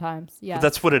 Sometimes, yeah.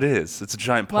 That's what it is. It's a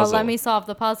giant Well, puzzle. let me solve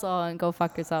the puzzle and go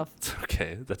fuck yourself.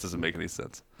 Okay, that doesn't make any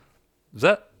sense.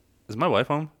 Is my wife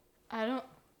home? I don't.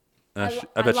 I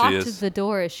bet she locked is. the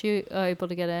door. Is she able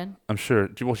to get in? I'm sure.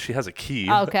 Well, she has a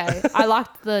key. Okay. I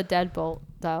locked the deadbolt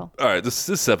though. All right,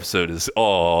 this episode is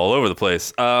all over the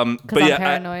place. But I'm yeah,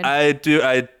 paranoid.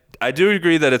 I do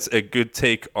agree that it's a good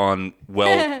take on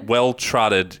well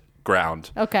trodden ground.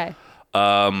 Okay.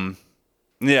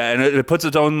 Yeah, and it puts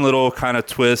its own little kind of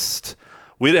twist.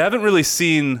 We haven't really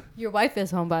seen. Your wife is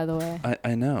home, by the way.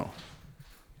 I know.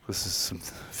 This is some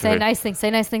Say nice things. Say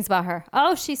nice things about her.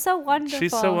 Oh, she's so wonderful.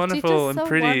 She's so wonderful and so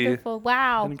pretty. Wonderful.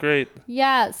 Wow. and great.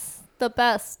 Yes, the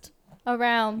best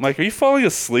around. Mike, are you falling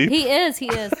asleep? He is.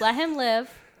 Let him live.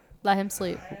 Let him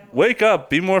sleep. Wake up.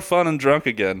 Be more fun and drunk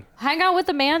again. Hang out with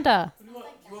Amanda. You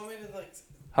want me to like?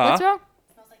 Huh? What's wrong?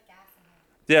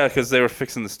 Yeah, because they were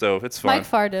fixing the stove. It's fine. Mike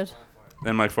farted.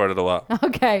 And Mike farted a lot.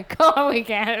 Okay, go on. We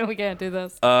can't do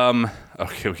this.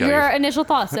 Okay, we gotta Your get initial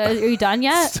thoughts. Are you done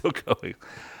yet? still going.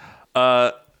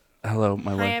 Hello,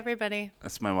 my Hi, wife. everybody.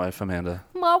 That's my wife, Amanda.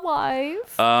 My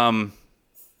wife.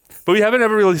 But we haven't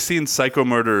ever really seen psycho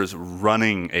murderers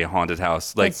running a haunted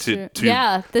house, like That's to true.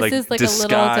 Yeah, this is, like, a little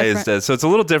disguised different. as. So it's a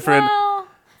little different. Well,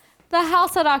 the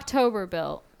house that October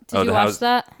built. Did Oh, you the watch house-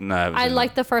 that? No, I haven't I seen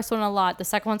like the first one a lot. The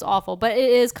second one's awful, but it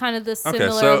is kind of the similar.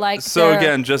 Okay, so they're-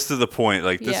 again, just to the point,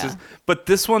 like this Yeah. is, but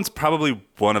this one's probably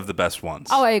one of the best ones.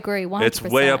 Oh, I agree. 100%. It's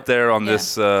way up there on Yeah.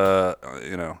 this,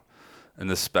 in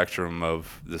this spectrum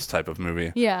of this type of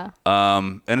movie. Yeah.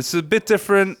 And it's a bit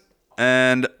different.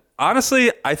 And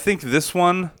honestly, I think this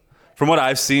one, from what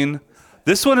I've seen,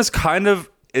 this one is kind of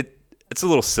it's a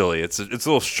little silly. It's a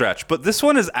little stretch, but this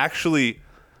one is actually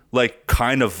like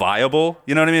kind of viable.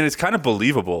 You know what I mean? It's kind of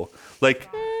believable. Like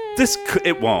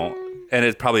it won't, and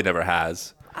it probably never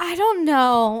has. I don't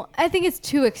know. I think it's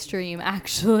too extreme,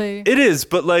 actually. It is,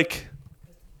 but like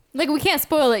Like, we can't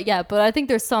spoil it yet, but I think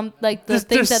there's some, like, the There's-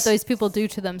 things there's- that those people do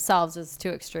to themselves is too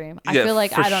extreme. I yeah, feel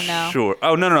like, for I don't know. Sure.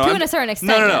 Oh no. To a certain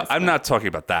extent, No. yes, I'm but- not talking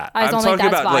about that. I just I'm don't think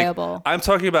talking that's about viable. like I'm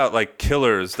talking about like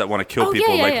killers that want to kill Oh, yeah,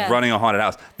 people, yeah, like yeah. running a haunted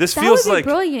house. This That feels would be like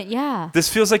brilliant, yeah. this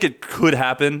feels like it could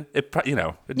happen. It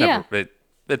Yeah.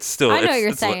 it's still. I know it's, what you're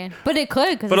it's saying, but it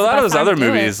could. But a lot of those other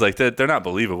movies, like they're not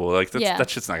believable. Like Yeah. that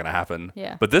shit's not gonna happen.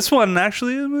 Yeah. But this one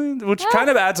actually, I mean, which kind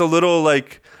of adds a little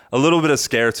bit of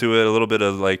scare to it, a little bit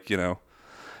of like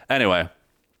Anyway,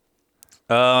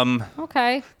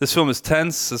 Okay. this film is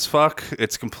tense as fuck.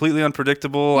 It's completely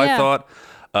unpredictable. Yeah.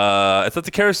 I thought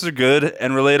the characters are good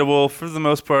and relatable for the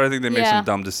most part. I think they make Yeah. some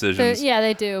dumb decisions. Yeah,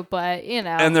 they do, but,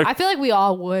 And they're- I feel like we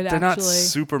all would, They're not actually.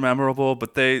 super memorable,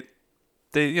 but they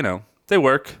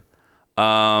work.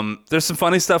 There's some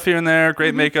funny stuff here and there.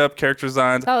 Great makeup, character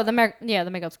designs. Oh, the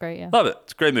makeup's great, yeah. Love it.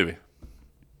 It's a great movie.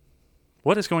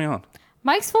 What is going on?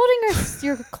 Mike's folding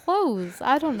your clothes.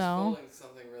 I don't know. Pulling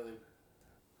something really.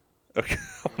 Okay.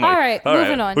 All right,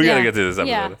 moving on. We gotta Yeah. get through this episode.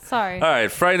 Yeah, sorry. All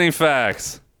right, frightening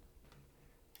facts.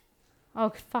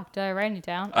 Oh, fuck, did I write it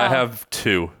down? I Oh. have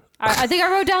 2. I think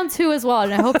I wrote down 2 as well,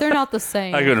 and I hope they're not the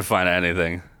same. I couldn't find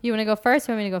anything. You want to go first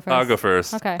or want me to go first? I'll go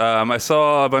first. Okay. I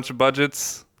saw a bunch of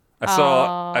budgets. I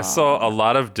saw a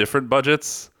lot of different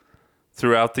budgets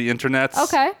throughout the internet.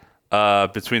 Okay.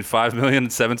 Between 5 million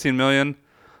and 17 million.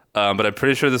 But I'm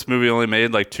pretty sure this movie only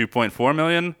made like 2.4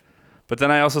 million. But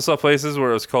then I also saw places where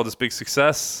it was called this big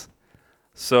success.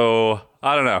 So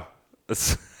I don't know.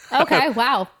 It's Okay,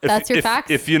 wow. That's your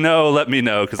facts? If you know, let me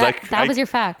know because That was your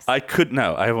facts. I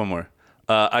have one more.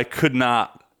 I could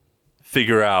not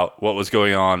figure out what was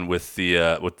going on with the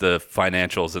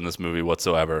financials in this movie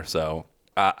whatsoever. So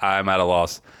I'm at a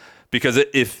loss because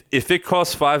if it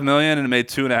cost 5 million and it made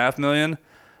 2.5 million,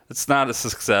 it's not a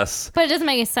success. But it doesn't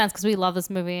make any sense because we love this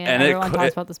movie and, And everyone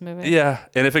talks about this movie. Yeah,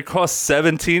 and if it cost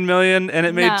 17 million and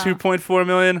it made No. 2.4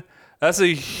 million, that's a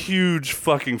huge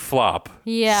fucking flop.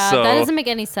 Yeah, So, that doesn't make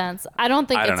any sense. I don't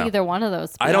think I don't it's know. either one of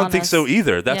those. To be I don't think honest. so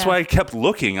either. That's Yeah. why I kept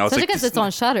looking. I was Especially like, because this- it's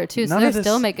on Shutter too, so none they're of this-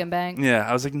 still making bank. Yeah,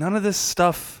 I was like, none of this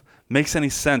stuff makes any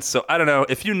sense. So I don't know.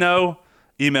 If you know,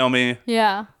 email me.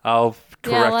 Yeah. I'll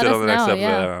correct let it us on the next know, episode.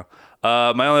 yeah. I don't know.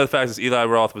 My only other fact is Eli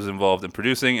Roth was involved in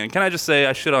producing. And can I just say,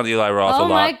 I shit on Eli Roth a Oh lot.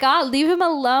 my God, leave him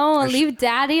alone. Leave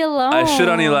Daddy alone. I shit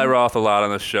on Eli Roth a lot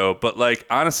on this show. But like,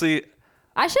 honestly,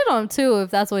 I shit on him too if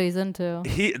that's what he's into.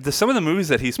 some of the movies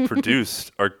that he's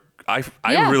produced are I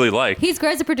Yeah. really like. He's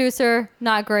great as a producer,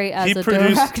 not great as He a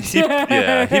produced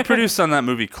director. he produced on that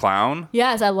movie Clown.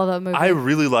 Yes, I love that movie. I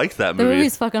really like that the movie.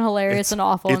 movie's fucking hilarious and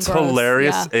awful. It's and gross.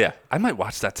 hilarious. Yeah. Yeah, I might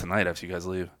watch that tonight after you guys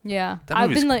leave. Yeah. That I've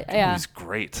movie's, been like, that yeah, movie's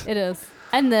great. it is.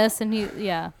 And this, and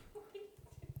yeah.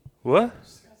 What?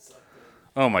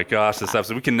 Oh my gosh, this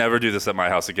episode. We can never do this at my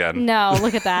house again. No,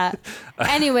 look at that.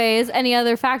 Anyways, any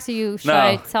other facts? Should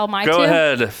I tell my Go two?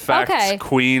 ahead, facts Okay.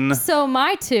 queen. So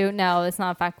my two, no, it's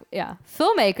not a fact. Yeah.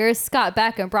 Filmmakers Scott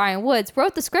Beck and Brian Woods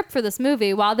wrote the script for this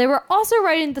movie while they were also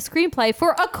writing the screenplay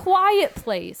for A Quiet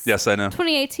Place. Yes, I know.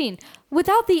 2018,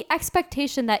 without the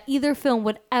expectation that either film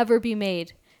would ever be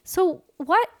made. So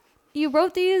what? You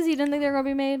wrote these? You didn't think they were going to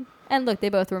be made? And look, they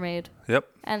both were made. Yep.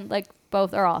 And like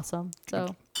both are awesome.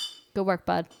 So good work,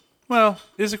 bud. Well,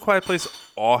 is A Quiet Place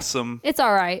awesome? It's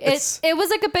all right. It's- It was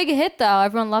like a big hit though.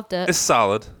 Everyone loved it. It's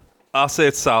solid. I'll say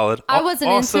it's solid. I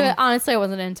wasn't Awesome. into it. Honestly, I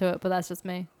wasn't into it, but that's just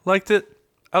me. Liked it.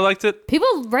 I liked it.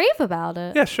 People rave about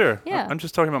it. Yeah, sure. Yeah. I'm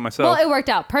just talking about myself. Well, it worked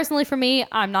out. Personally, for me,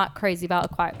 I'm not crazy about A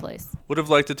Quiet Place. Would have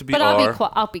liked it to be But R.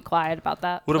 I'll be quiet about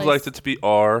that. Would have please. liked it to be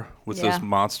R with Yeah. those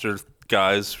monster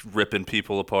guys ripping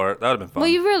people apart. That would have been fun. Well,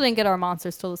 you really didn't get our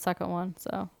monsters till the second one,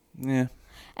 so. Yeah.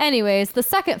 Anyways, the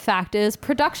second fact is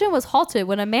production was halted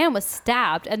when a man was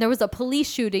stabbed and there was a police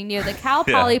shooting near the Cal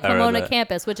Yeah, Poly I read Pomona that.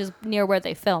 campus, which is near where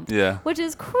they filmed. Yeah. Which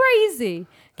is crazy.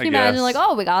 Can you I imagine, guess. like,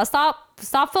 oh, we gotta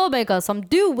stop filming because some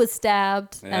dude was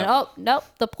stabbed, and Yeah. oh nope,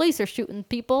 the police are shooting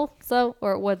people. So,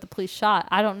 or what the police shot?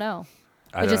 I don't know.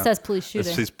 I It just don't- says police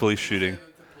shooting. It says police shooting.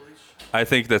 I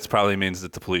think that's probably means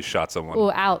that the police shot someone.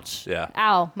 Oh, ouch. Yeah.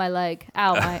 Ow, my leg.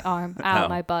 Ow, my arm. Ow, Ow.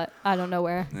 my butt. I don't know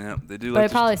where. Yeah, they do But like it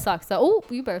to probably sucks. So, oh,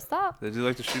 you better stop. they do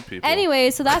like to shoot people. Anyway,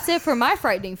 so that's it for my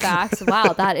frightening facts.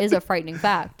 Wow, that is a frightening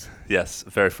fact. Yes,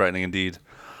 very frightening indeed.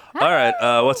 All right,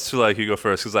 what's too like? You go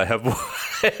first because I have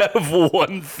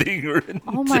one thing written.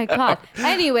 Oh my god.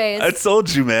 Anyways, I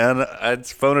told you, man. I'd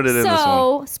phoned it in this one.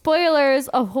 so spoilers,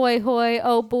 ahoy hoy,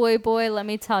 oh boy boy, let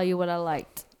me tell you what I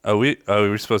liked. We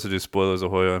were supposed to do spoilers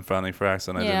ahoy on Founding Facts,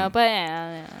 and I Yeah, didn't. but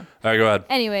yeah. All right, go ahead.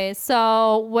 Anyways,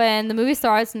 so when the movie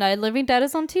starts, Night of the Living Dead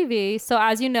is on TV. So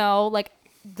as you know, like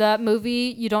the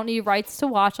movie, you don't need rights to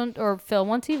watch on or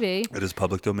film on TV. It is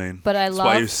public domain. But I That's why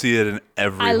love- you see it in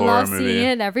every I horror love movie. seeing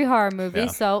it in every horror movie, Yeah.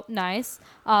 so nice.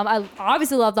 I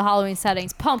obviously love the Halloween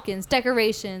settings, pumpkins,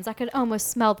 decorations. I could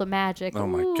almost smell the magic. Oh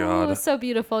my Ooh, God. it's so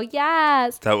beautiful.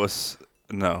 Yes. That was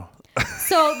no.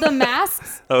 So the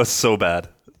masks, That was so bad.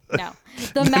 no,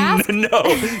 the mask, No,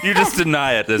 you just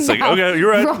deny it. It's like, No, okay,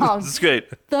 you're right. wrong. This is great.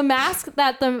 the mask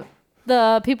that the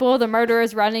people, the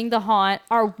murderers running the haunt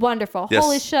are wonderful. Yes,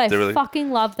 Holy shit, I they're really-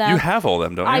 fucking love them. You have all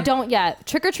them, don't you? I don't yet.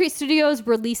 Trick or Treat Studios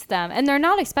released them, and they're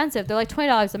not expensive. They're like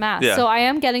 $20 a mask. Yeah. So I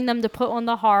am getting them to put on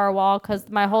the horror wall because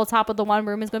my whole top of the one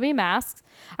room is gonna be masks.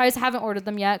 I just haven't ordered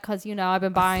them yet because I've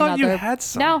been buying thought you other. had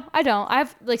some. No, I don't. I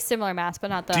have like similar masks, but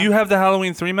not the. Do you have the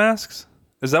Halloween 3 masks?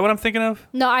 Is that what I'm thinking of?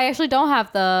 No, I actually don't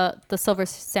have the silver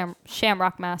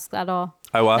shamrock mask at all.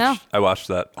 I watched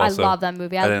that. Also. I love that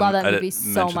movie. I didn't- love that I movie didn't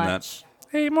so mention that. much.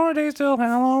 8 more days till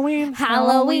Halloween.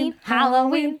 Halloween,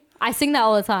 Halloween. I sing that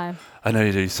all the time. I know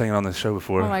you did. You sang it on the show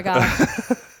before. Oh my god.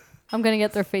 I'm gonna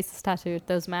get their faces tattooed.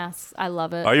 Those masks. I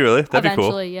love it. Are you really? That'd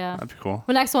Eventually, be cool. yeah. That'd be cool.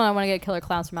 The next one, I want to get Killer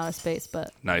Clowns from Outer Space,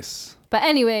 but Nice.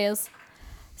 anyways,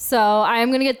 so I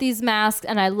am gonna get these masks,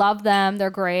 and I love them. They're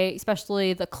great,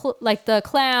 especially the the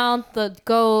clown, the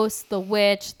ghost, the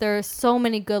witch. There's so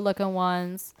many good looking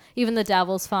ones. Even the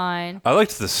devil's fine. I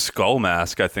liked the skull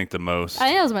mask, I think, the most. I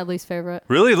think that was my least favorite.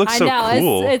 Really? It looks I so know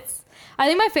cool. it's. I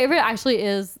think my favorite actually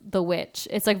is the witch.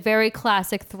 It's like very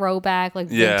classic throwback, like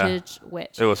Yeah. vintage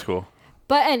witch. It was cool.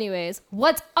 But anyways,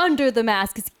 what's under the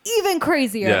mask is even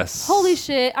crazier. Yes. Holy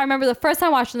shit. I remember the first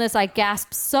time watching this, I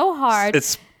gasped so hard.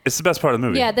 It's the best part of the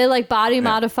movie. Yeah, they like body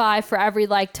modify for every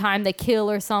like time they kill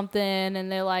or something,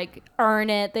 and they like earn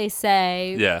it, they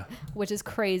say. Yeah. Which is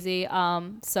crazy.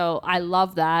 So I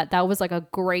love that. That was like a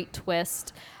great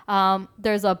twist.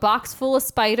 There's a box full of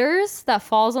spiders that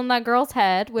falls on that girl's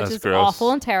head, which That's is gross.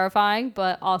 awful and terrifying,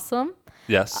 but awesome.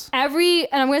 Yes. And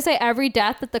I'm gonna say every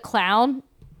death that the clown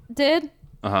did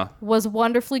Uh-huh. was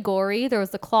wonderfully gory. There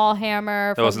was the claw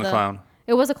hammer. That wasn't a clown.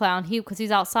 It was a clown. Because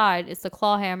he's outside. It's the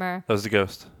claw hammer. That was the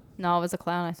ghost. No, it was a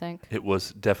clown, I think. It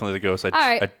was definitely the ghost.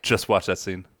 right. I just watched that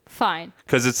scene. Fine.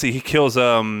 Because he kills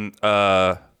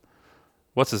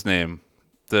what's his name?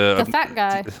 The fat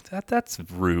guy. That's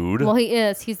rude. Well, he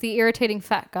is. He's the irritating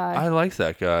fat guy. I like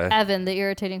that guy. Evan, the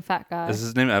irritating fat guy. Is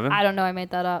his name Evan? I don't know. I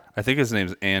made that up. I think his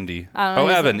name's Andy. I don't know,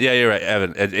 he's Evan. Yeah, you're right.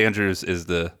 Evan. Andrews is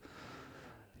the.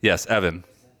 Yes, Evan.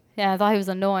 Yeah, I thought he was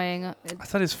annoying. I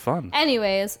thought he was fun.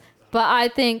 Anyways, but I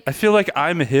think. I feel like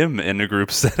I'm him in a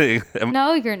group setting.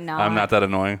 No, you're not. I'm not that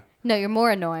annoying. No, you're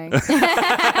more annoying.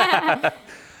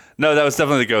 No, that was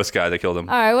definitely the ghost guy that killed him.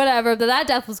 All right, whatever. But that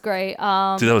death was great.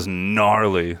 Dude, that was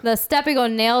gnarly. The stepping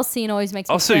on nail scene always makes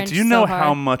me Also, cringe do you know so hard.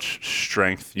 how much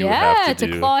strength you yeah, have to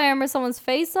do? claw hammer someone's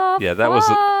face off. Yeah, that was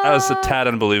a Fuck. tad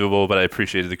unbelievable, but I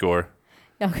appreciated the gore.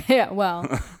 Okay, yeah, well,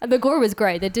 the gore was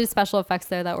great. They did special effects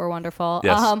there that were wonderful.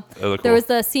 Yes, they look there cool. was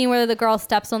the scene where the girl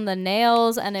steps on the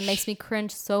nails, and it makes me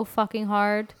cringe so fucking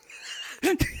hard.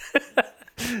 I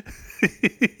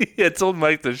told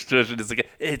Mike the shush, and it's like,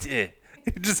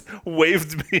 He just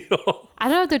waved me off. I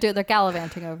don't know what they're doing. They're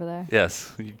gallivanting over there.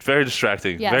 Yes, very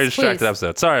distracting. Yes, very distracted please.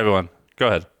 episode. Sorry, everyone. Go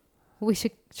ahead.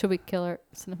 Should we kill our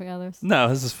significant others? No,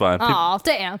 this is fine. Oh,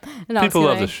 damn. No, People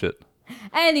love kidding. this shit,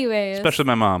 Anyways. especially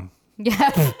my mom,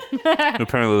 Yeah. who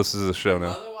apparently listens to the show now.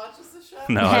 Mother watches the show?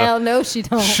 No, I Hell don't. no, she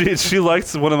don't. She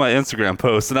liked one of my Instagram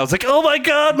posts, and I was like, oh my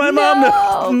god, my No.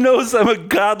 mom knows I'm a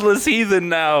godless heathen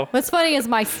now. What's funny is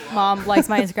my mom likes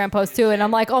my Instagram post too, and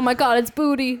I'm like, oh my god, it's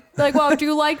booty. Like, why would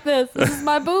you like this? This is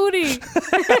my booty.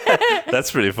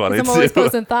 That's pretty funny I'm always too.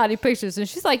 posting thotty pictures, and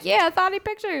she's like, yeah, thotty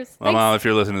pictures. Well, Thanks. Mom, if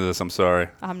you're listening to this, I'm sorry,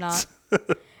 I'm not.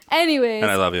 Anyways, and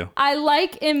I love you. I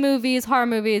like in movies, horror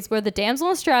movies, where the damsel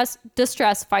in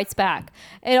distress fights back.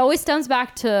 It always stems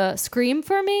back to Scream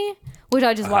for me, which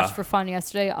I just watched for fun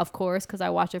yesterday, of course, because I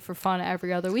watch it for fun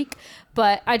every other week.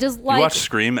 But I just like You watch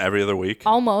Scream every other week?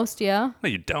 almost, yeah. No,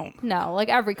 you don't. No, like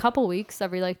every couple weeks,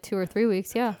 every like 2 or 3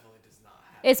 weeks, yeah.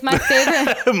 It's my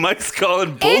favorite. Mike's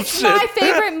calling bullshit. It's my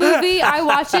favorite movie. I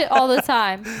watch it all the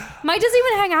time. Mike doesn't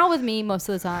even hang out with me most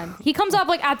of the time. He comes up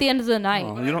like at the end of the night.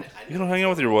 Oh, you don't hang out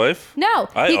with your wife? No,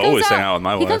 I he comes always hang out with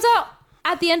my He wife. comes out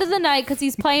at the end of the night because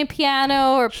he's playing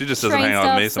piano or She just doesn't train hang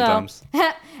out with me stuff, sometimes.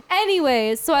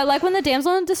 Anyways, so I like when the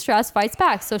damsel in distress fights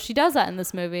back. So she does that in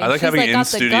this movie. I like She's having got the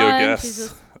in-studio gun. guests. She's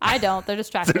just- I don't. They're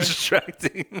distracting. They're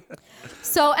distracting.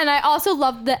 So, and I also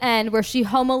love the end where she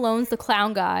home alones the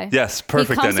clown guy. Yes,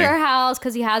 perfect He comes ending. to her house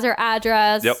because he has her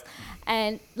address. Yep.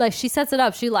 And like she sets it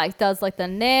up. She like does like the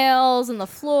nails and the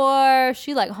floor.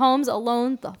 She like homes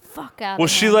alone the fuck out. Well, of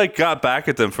she him. like got back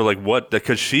at them for like what?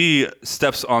 Because she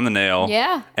steps on the nail.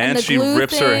 Yeah, And, and the she glue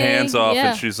rips her hands thing, off, yeah.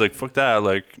 and she's like, "Fuck that!"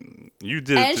 Like, you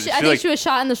did. And I think she was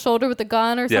shot in the shoulder with a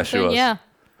gun or something. Yeah, she was. Yeah.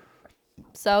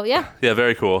 So yeah, Yeah,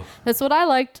 very cool. that's what I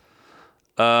liked.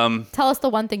 Tell us the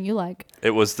one thing you like.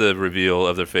 It was the reveal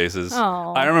of their faces.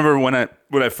 Aw. I remember when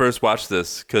I first watched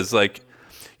this, because like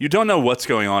you don't know what's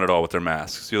going on at all with their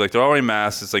masks. You're like, they're already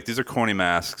masks. It's like these are corny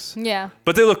masks. Yeah.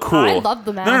 But they look cool. I love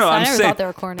the No, masks. I I'm never saying, thought they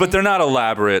were corny. But they're not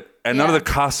elaborate, and none of Yeah. the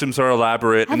costumes are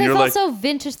elaborate. How And they you're felt like, so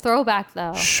vintage throwback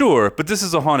though. sure, but this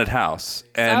is a haunted house,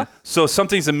 and so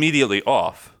something's immediately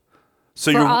off.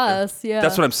 So For you're us, yeah.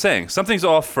 That's what I'm saying. Something's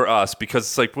off for us because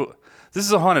it's like, well, this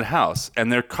is a haunted house,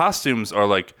 and their costumes are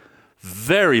like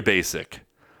very basic.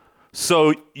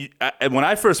 So when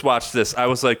I first watched this, I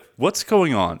was like, what's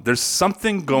going on? There's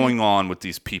something going on with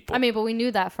these people. I mean, but we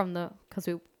knew that from because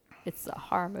it's a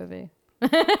horror movie.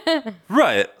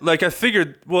 Right. Like I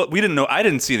figured, well, we didn't know. I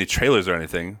didn't see any trailers or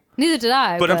anything. Neither did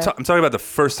I. But I'm talking about the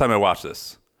first time I watched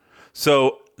this.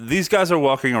 So these guys are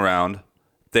walking around.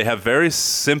 They have very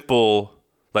simple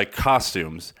like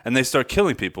costumes, and they start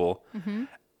killing people.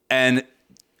 And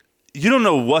you don't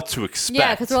know what to expect.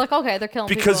 yeah, because we're like, okay, they're killing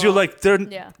because people. you're like,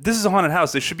 Yeah. this is a haunted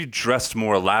house. They should be dressed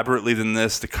more elaborately than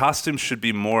this. The costumes should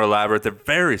be more elaborate. They're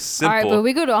very all simple. right, but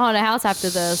we go to a haunted house after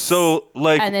this. So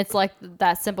like, and it's like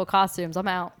that simple costumes. I'm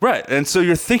out. right. And so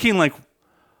you're thinking like,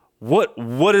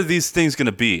 what are these things going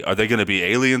to be? Are they going to be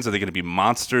aliens? Are they going to be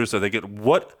monsters? Are they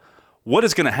what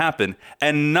is going to happen?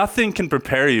 And nothing can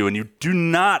prepare you, and you do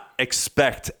not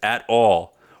expect at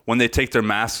all when they take their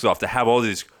masks off to have all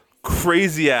these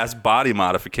crazy ass body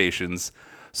modifications.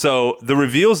 So the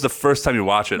reveals the first time you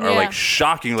watch it are Yeah. like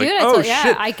shocking. Like, Dude, oh yeah,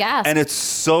 shit! I gasped. And it's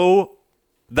so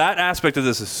that aspect of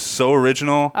this is so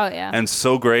original. Oh, yeah. And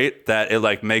so great that it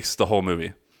like makes the whole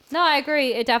movie. No, I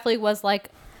agree. It definitely was like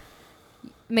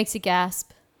makes you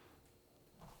gasp.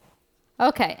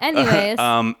 Okay. Anyways,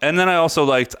 And then I also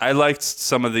liked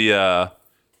some of the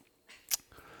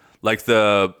like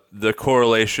the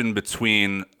correlation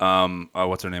between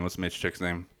what's her name? What's the mage chick's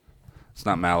name? It's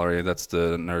not Mallory. That's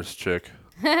the nurse chick.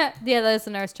 yeah, that's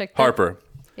the nurse chick. Harper.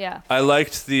 Yeah. I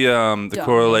liked the Dumb.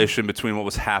 correlation between what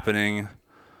was happening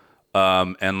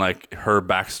and like her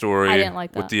backstory. I didn't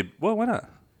like With that. well, why not?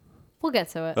 We'll get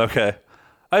to it. Okay.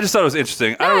 I just thought it was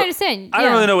interesting. No, I understand. I don't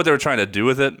Yeah. really know what they were trying to do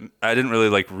with it. I didn't really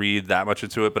like read that much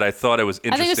into it, but I thought it was I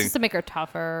think it's interesting. just to make her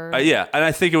tougher. Yeah, and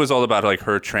I think it was all about like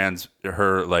her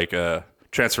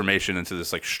transformation into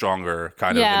this like stronger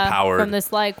kind of empowered from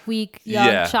this like weak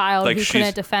young child like who she's-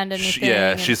 couldn't defend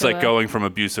anything. she's into like a- going from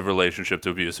abusive relationship to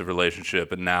abusive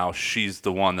relationship, and now she's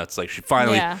the one that's like she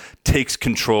finally Yeah. takes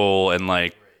control and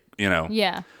like Yeah.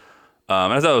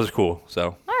 I thought it was cool.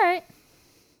 So All right.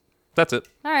 that's it.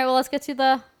 All right. Well, let's get to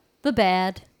the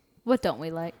bad. What don't we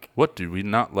like? What do we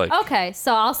not like? Okay,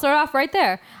 so I'll start off right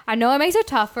there. I know it makes her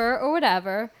tougher or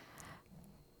whatever,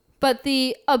 but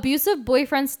the abusive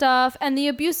boyfriend stuff and the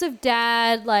abusive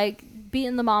dad, like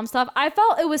beating the mom stuff, I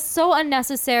felt it was so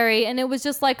unnecessary, and it was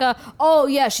just like oh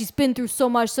yeah, she's been through so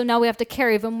much, so now we have to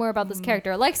care even more about this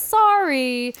character. Like,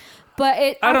 sorry, but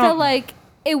I felt don't- like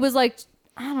it was like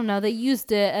I don't know, they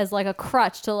used it as like a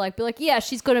crutch to like be like, yeah,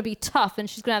 she's going to be tough and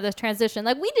she's going to have this transition.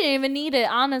 Like, we didn't even need it,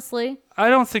 honestly. I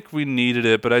don't think we needed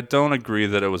it, but I don't agree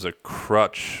that it was a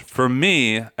crutch for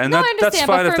me. And No, I that's understand,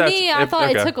 fine but if for that's me, I thought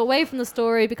it took away from the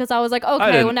story because I was like,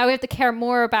 okay, didn't. well, now we have to care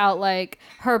more about like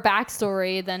her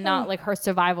backstory than not like her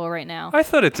survival right now. I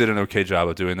thought it did an okay job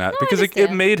of doing that I because it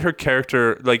understand. made her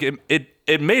character like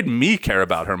it made me care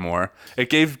about her more. It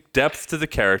gave depth to the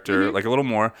character, Mm-hmm. like a little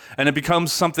more, and it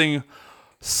becomes something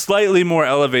slightly more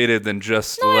elevated than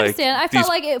just No, I like understand. I felt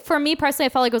like it, for me personally, I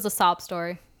felt like it was a sob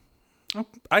story.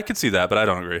 I could see that, but I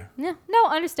don't agree. Yeah, no,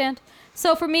 I understand.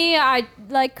 So for me, I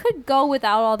like could go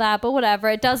without all that, but whatever.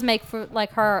 It does make for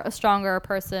like her a stronger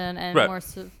person and Right. more,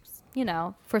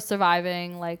 for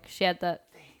surviving. Like she had that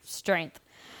strength.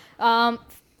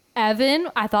 Evan,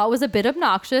 I thought was a bit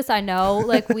obnoxious. I know,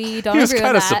 like we don't He was agree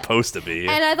kind with of that. supposed to be.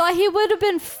 And I thought he would have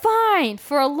been fine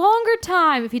for a longer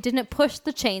time if he didn't push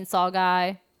the chainsaw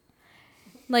guy.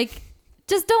 Like,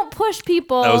 just don't push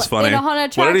people. That was funny. In a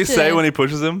haunted What attraction. did he say when he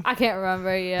pushes him? I can't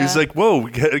remember. Yeah. He's like, "Whoa,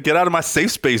 get out of my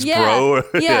safe space, bro!"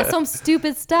 Yeah, some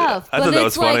stupid stuff. I but thought that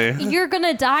it's was like, funny. you're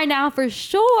gonna die now for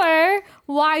sure.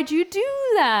 Why'd you do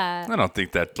that? I don't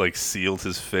think that like sealed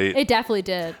his fate. It definitely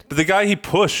did. But the guy he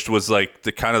pushed was like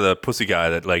the kind of the pussy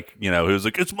guy that like, he was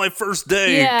like, "It's my first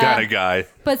day," Yeah. kind of guy.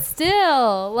 But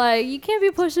still, like, you can't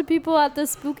be pushing people at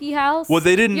this spooky house. Well,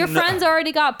 they didn't Your kn- friends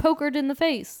already got pokered in the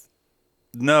face.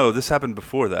 No, this happened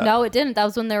before that. No, it didn't. That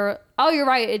was when they were. Oh, you're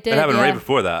right. It did. It happened yeah. right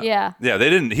before that. Yeah. Yeah, he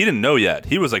didn't know yet.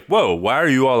 He was like, "Whoa, why are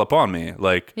you all up on me?"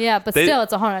 Like, Yeah, but they- still,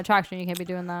 it's a haunted attraction. You can't be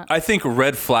doing that. I think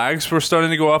red flags were starting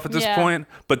to go off at this Yeah. point,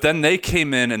 but then they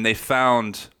came in and they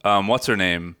found what's her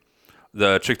name?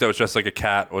 The chick that was dressed like a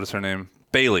cat. What is her name?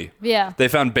 Bailey. Yeah. They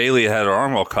found Bailey had her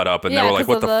arm all cut up, and Yeah, they were like, 'cause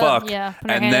 "What of the the- fuck?" yeah, put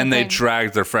her And hand then in the they thing.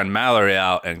 dragged their friend Mallory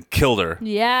out and killed her.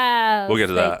 Yeah, We'll get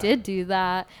to that. They did do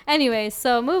that. Anyway,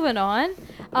 so moving on.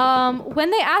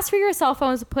 When they asked for your cell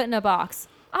phones to put in a box,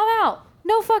 I'm out.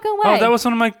 No fucking way. Oh, that was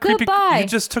one of my creepy. Goodbye. You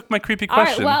just took my creepy All right,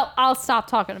 question. well, I'll stop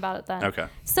talking about it then. Okay.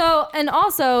 So, and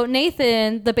also,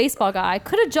 Nathan, the baseball guy,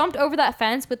 could have jumped over that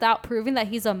fence without proving that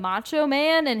he's a macho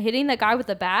man and hitting the guy with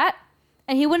the bat,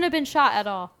 and he wouldn't have been shot at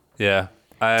all. Yeah.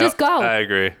 Just go. I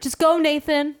agree. Just go,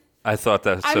 Nathan. I thought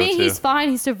that. I so mean, too. he's fine.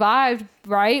 He survived,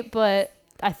 right? But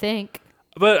I think.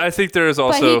 But I think there is But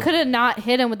also. he could have not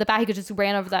hit him with the bat. He could just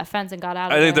ran over that fence and got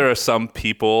out of I think there. there are some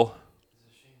people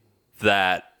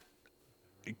that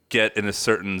get in a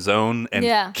certain zone and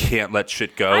Yeah. can't let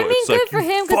shit go. I mean, it's good like, for "You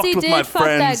him 'cause fucked he with did my fuck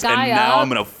that friends, guy and now up." I'm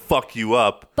gonna fuck you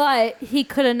up. But he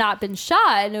could have not been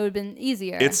shot, and it would have been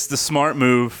easier. It's the smart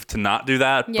move to not do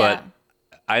that, Yeah. but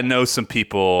I know some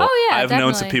people. Oh, yeah, I've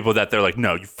known some definitely. people that they're like,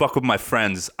 "No, you fuck with my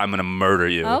friends, I'm gonna murder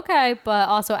you." Okay, but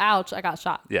also, ouch, I got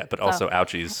shot. Yeah, but So- also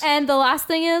ouchies. And the last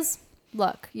thing is,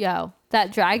 look,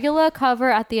 that Dragula cover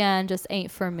at the end just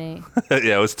ain't for me.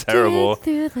 Yeah, it was terrible. Dig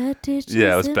through the ditches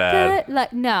Yeah, it was and bad.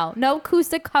 Like, no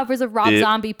acoustic covers of Rob It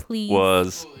Zombie, please. Was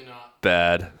Absolutely not.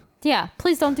 bad. Yeah,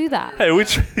 please don't do that. Hey,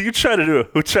 you try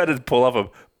to pull off a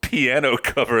piano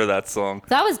cover of that song.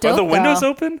 That was dope. Are the windows though.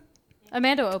 open?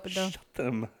 Amanda opened them.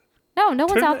 Them. No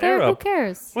one's Turn out the there. air Who up.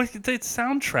 cares? Well, it's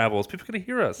sound travels. People are gonna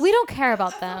hear us. We don't care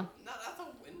about them. Not at the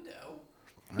window.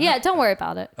 Yeah, don't worry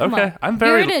about it. Come Okay, on. I'm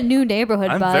very- You're in a new neighborhood,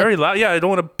 I'm bud. very loud. Yeah, I don't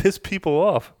want to piss people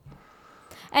off.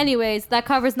 Anyways, that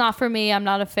cover's not for me. I'm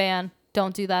not a fan.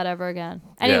 Don't do that ever again.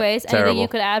 Anyways, anything terrible. you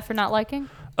could add for not liking?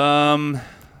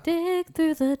 Dig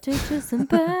through the ditches and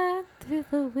burn through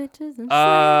the witches and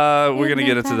We're gonna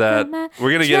get into that.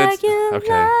 We're gonna get into.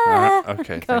 Okay.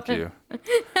 Okay. Thank you.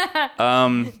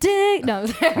 Dig. No,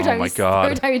 every time my you, God.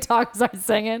 Every time you talk, start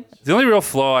singing. The only real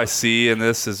flaw I see in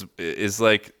this is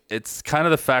like it's kind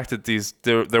of the fact that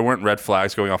there weren't red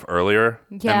flags going off earlier,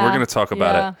 and Yeah, we're gonna talk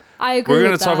about yeah. it. I agree. We're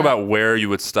gonna with talk that. about where you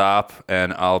would stop,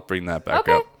 and I'll bring that back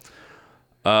Okay. up.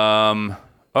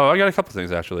 Oh, I got a couple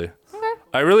things actually. Okay.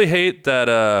 I really hate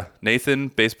that Nathan,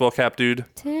 baseball cap dude.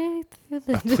 Dig through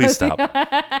the. Please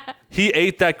stop. He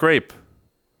ate that grape.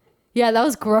 Yeah, that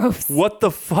was gross. What the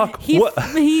fuck? He, what?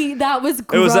 that was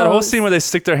gross. It was that whole scene where they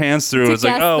stick their hands through. To It's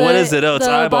like, guess oh, what the- is it? Oh, it's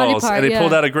the body eyeballs. part, And he yeah.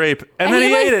 pulled out a grape, and And then he,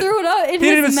 he like, ate it. threw it up in he his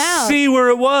didn't even mouth. see where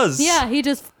it was. Yeah, he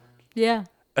just. Yeah.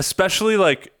 Especially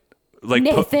like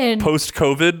Nathan. post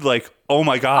COVID. Like, oh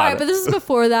my god. All right, but this is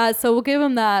before that, so we'll give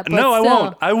him that. But no, I still.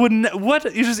 won't. I wouldn't. What?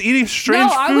 You're just eating strange No,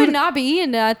 food. I would not be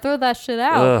eating it. I'd throw that shit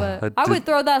out. Ugh, but I I would did-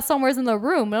 throw that somewhere in the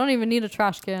room. I don't even need a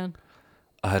trash can.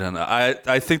 I don't know.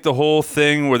 I think the whole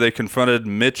thing where they confronted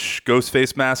Mitch,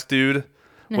 Ghostface Mask dude,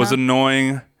 was Uh-huh.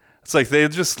 annoying. It's like they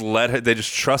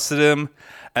just trusted him,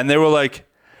 and they were like,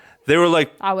 They were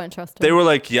like, I wouldn't trust him. they were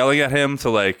like yelling at him to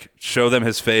like show them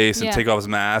his face and Yeah. take off his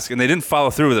mask, and they didn't follow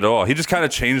through with it at all. He just kind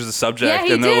of changed the subject, yeah,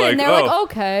 he and did. they're like, and they're "Oh, like,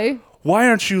 okay. why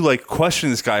aren't you like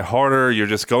questioning this guy harder? You're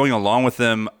just going along with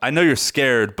him. I know you're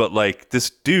scared, but like this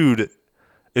dude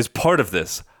is part of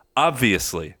this,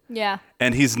 obviously, Yeah,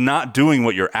 and he's not doing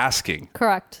what you're asking,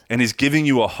 correct. and he's giving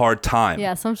you a hard time.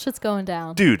 Yeah, some shit's going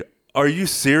down. Dude, are you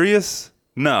serious?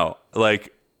 No,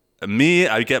 like me,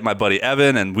 I get my buddy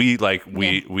Evan, and we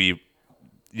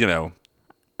you know,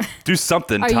 do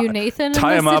something. Are you Nathan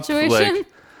tie in him this up, situation? like,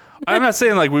 I'm not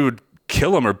saying like we would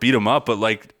kill him or beat him up, but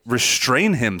like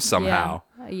restrain him somehow.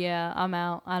 Yeah, I'm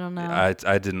out. I don't know.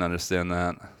 I didn't understand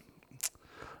that.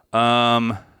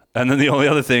 And then the only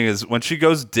other thing is when she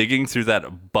goes digging through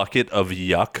that bucket of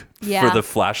yuck Yeah. for the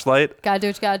flashlight. Gotta do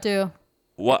what you gotta do.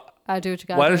 What? Gotta do what you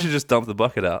gotta Why do. didn't she just dump the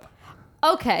bucket out?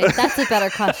 Okay, that's a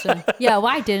better question. Yeah,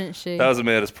 why didn't she? That was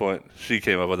Amanda's point. She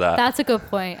came up with that. That's a good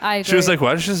point. I agree. She was like,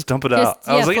 "Why did she just dump it out?"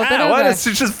 I was like, flip it why over. did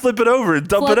she just flip it over and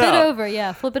dump flip it it out?" over.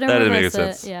 Yeah, flip it over. That didn't make reverse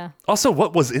sense. it. Yeah, Also,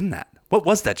 what was in that? What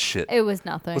was that shit? it was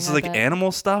nothing. Was it I like bet.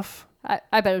 animal stuff? I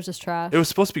bet it was just trash. It was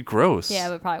supposed to be gross. Yeah,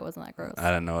 but it probably wasn't that gross. I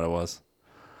didn't know what it was.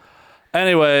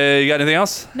 Anyway, you got anything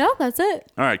else? No, that's it.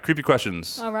 All right, creepy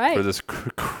questions. All right. For this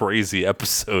crazy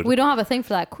episode. We don't have a thing for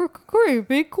that.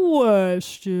 Creepy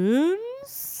questions.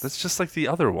 That's just like the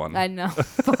other one. I know,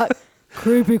 but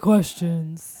creepy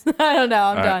questions. I don't know.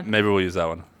 I'm All right, done. maybe we'll use that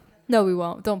one. No, we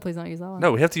won't. Please don't use that one.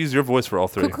 No, we have to use your voice for all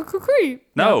three. Creep.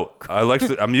 No, I like.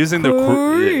 I'm using the.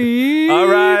 Creepy. All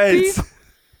right.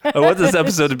 I want this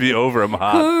episode to be over. I'm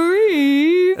hot,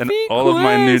 Creepy and all of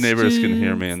my new neighbors can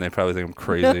hear me, and they probably think I'm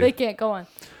questions. No, they crazy. can't. Go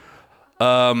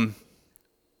on.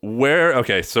 Where?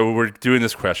 Okay, so we're doing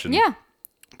this question. Yeah,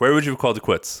 Where would you have called it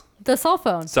quits? the cell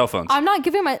phone. Cell phones. I'm not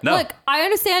giving my No. look. I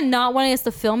understand not wanting us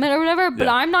to film it or whatever, but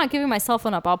Yeah. I'm not giving my cell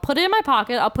phone up. I'll put it in my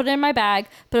pocket. I'll put it in my bag,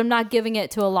 but I'm not giving it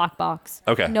to a lockbox.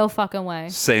 Okay. No fucking way.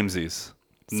 Samesies.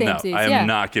 No, Samesies, I am yeah.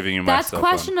 not giving you my That's cell phone.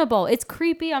 questionable. It's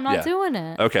creepy. I'm not Yeah. doing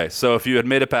it. Okay, so if you had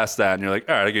made it past that and you're like,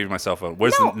 all right, I give you my cell phone.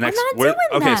 Where's No, the next? I'm not doing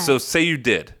okay, that. so say you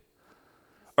did.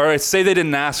 All right, say they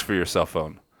didn't ask for your cell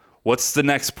phone. What's the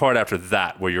next part after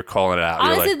that where you're calling it out?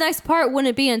 You're Honestly, like, the next part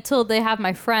wouldn't be until they have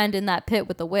my friend in that pit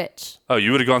with the witch. oh, you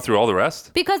would have gone through all the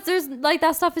rest? Because there's like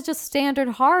that stuff is just standard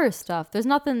horror stuff. There's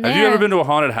nothing there. Have you ever been to a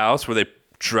haunted house where they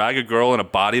drag a girl in a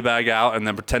body bag out and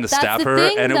then pretend to That's stab the her?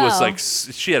 thing, And it was though. like,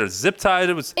 she had a zip tied.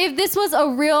 It was. If this was a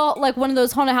real, like one of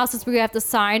those haunted houses where you have to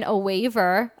sign a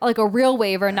waiver, like a real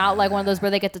waiver, not like one of those where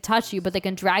they get to touch you, but they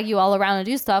can drag you all around and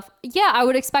do stuff. Yeah, I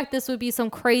would expect this would be some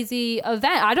crazy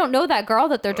event. I don't know that girl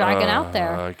that they're dragging out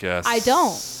there. I guess. I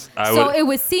don't. So it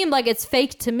would seem like it's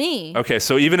fake to me. Okay,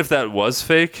 so even if that was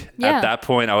fake, Yeah. at that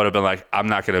point, I would have been like, I'm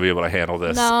not going to be able to handle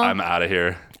this. No. I'm out of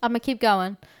here. I'm gonna keep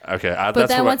going. Okay, But that's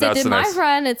then what, once it that's did the my next.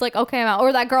 friend, it's like, okay, I'm out.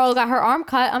 Or that girl got her arm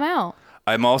cut, I'm out.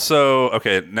 I'm also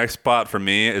okay. Next spot for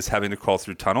me is having to crawl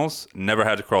through tunnels. Never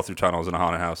had to crawl through tunnels in a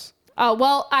haunted house.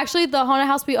 Well, actually, the haunted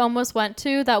house we almost went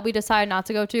to that we decided not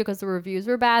to go to because the reviews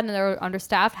were bad and they were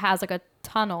understaffed has like a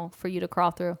tunnel for you to crawl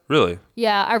through. Really?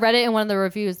 Yeah, I read it in one of the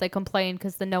reviews. They complained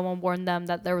because no one warned them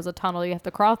that there was a tunnel you have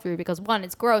to crawl through because one,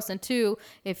 it's gross, and two,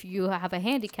 if you have a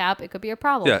handicap, it could be a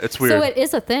problem. Yeah, it's weird. So it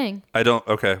is a thing. I don't.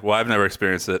 Okay. Well, I've never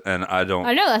experienced it, and I don't.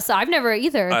 I know I've never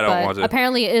either. I don't but want to.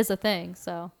 Apparently, it is a thing.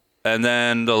 So And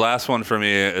then the last one for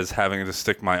me is having to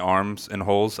stick my arms in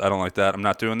holes. I don't like that. I'm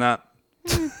not doing that.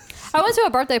 I went to a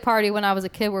birthday party when I was a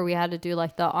kid where we had to do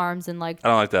like the arms and like I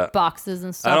don't like that. boxes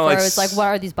and stuff. don't Where like it's like, what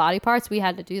are these body parts? We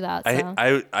had to do that. So.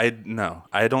 I no.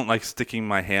 I don't like sticking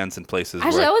my hands in places.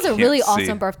 Actually, where that was I a really can't see.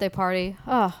 awesome birthday party.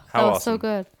 Oh, that How was so awesome?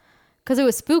 good. Because it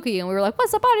was spooky, and we were like,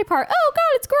 "What's a body part? Oh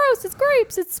God, it's gross. It's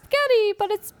grapes. It's spaghetti,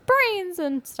 but it's brains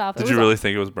and stuff." Did you really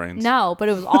think it was brains? No, but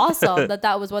it was awesome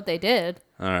that was what they did.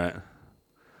 All right.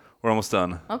 We're almost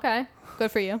done. Okay,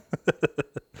 good for you.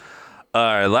 All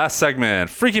right, last segment.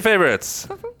 Freaky favorites.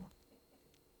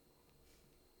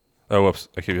 Oh, whoops.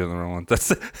 I keep hitting the wrong one. That's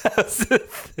the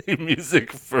theme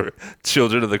music for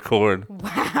Children of the Corn.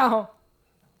 Wow.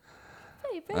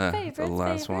 the Favorites.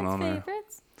 last one on there.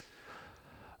 favorites.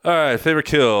 All right, favorite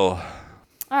kill.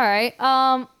 All right.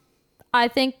 I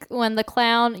think when the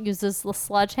clown uses the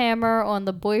sledgehammer on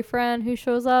the boyfriend who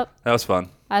shows up, That was fun.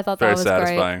 I thought Very that was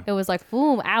satisfying. great. It was like,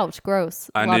 boom, ouch, gross.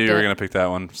 I knew Loved you were it. going to pick that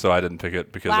one, so I didn't pick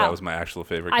it because Wow. that was my actual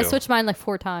favorite I kill. switched mine like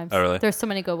 4 times. Oh, really? There's so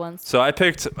many good ones. So I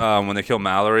picked when they kill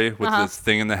Mallory with Uh-huh. this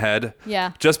thing in the head.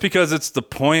 Yeah. Just because it's the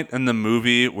point in the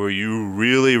movie where you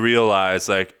really realize,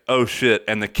 like, oh shit,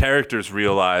 and the characters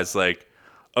realize, like,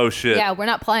 oh shit. Yeah, we're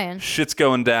not playing. Shit's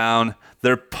going down.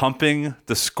 They're pumping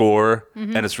the score,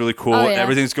 and it's really cool. Oh, yeah.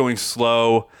 Everything's going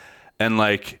slow, and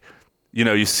like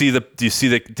you see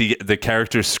the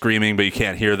characters screaming, but you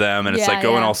can't hear them, and it's Yeah, like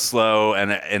going yeah. all slow,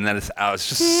 and then it's out. It's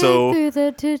just Dig so. through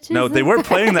the ditches No, they of weren't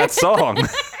playing that song.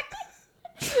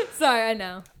 Sorry, I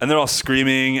know. And they're all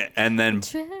screaming, and then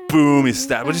boom, he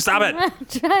stabbed. Would you stop it?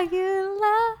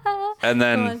 Dracula. And Go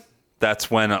then on.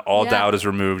 that's when all Yeah. doubt is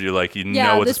removed. You're like, Yeah,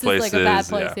 know what this this place is like a bad is.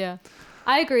 place. Yeah.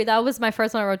 I agree. That was my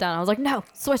first one I wrote down. I was like, no,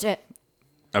 switch it.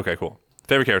 Okay, cool.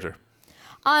 Favorite character?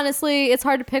 Honestly, it's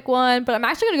hard to pick one, but I'm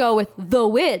actually gonna go with the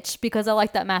witch because I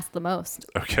like that mask the most.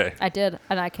 Okay. I did,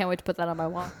 and I can't wait to put that on my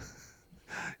wall.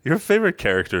 Your favorite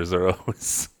characters are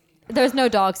always. There's no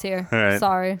dogs here. All right.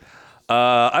 Sorry.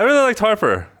 I really liked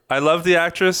Harper. I love the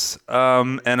actress.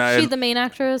 And She's the main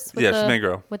actress. With Yeah, the, she's the main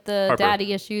girl. with the Harper.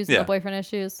 daddy issues and Yeah. the boyfriend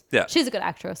issues. Yeah. She's a good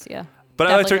actress. Yeah. But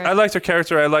I liked her. Definitely I great. liked her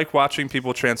character. I like watching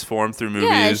people transform through movies.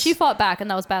 Yeah, she fought back, and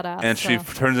that was badass. and she so.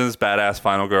 turns into this badass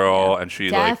final girl, and she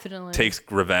Definitely. like takes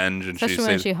revenge, and Especially she when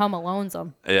saves. she Home Alones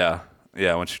them. Yeah,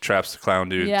 when she traps the clown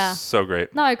dude. Yeah. So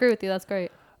great. No, I agree with you. That's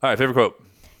great. All right, favorite quote.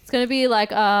 It's gonna be like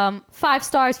 5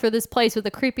 stars for this place with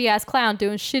a creepy ass clown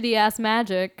doing shitty ass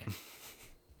magic.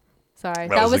 Sorry,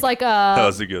 that was like that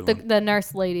was a good one. the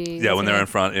nurse lady. Yeah, when wasn't they were it? in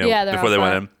front. Yeah, they're before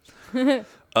out they went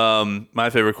in. My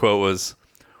favorite quote was,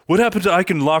 "What happened to I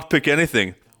can lockpick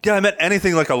anything?" Yeah, I meant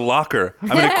anything like a locker.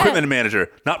 I'm an equipment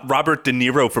manager, not Robert De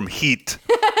Niro from Heat.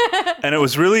 And it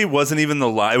wasn't even the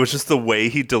lie. It was just the way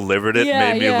he delivered it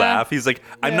Yeah, made me yeah. laugh. He's like,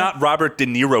 I'm not Robert De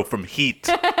Niro from Heat.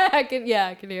 I can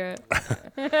hear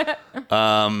it.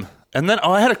 And then,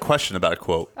 I had a question about a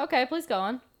quote. Okay, please go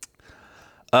on.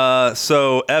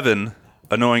 So Evan,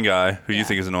 annoying guy who you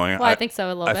think is annoying. Well, I think so a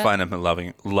little I bit. find him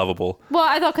lovable. Well,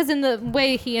 I thought because in the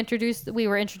way we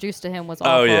were introduced to him was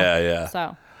awful. Oh, yeah.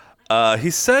 So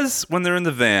He says when they're in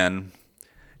the van,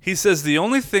 he says the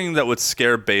only thing that would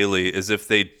scare Bailey is if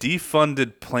they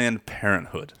defunded Planned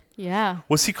Parenthood. yeah.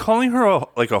 Was he calling her a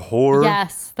whore?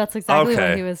 Yes, that's exactly Okay.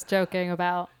 what he was joking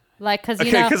about. Like, because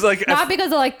Okay, 'cause, like, not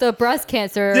because of like the breast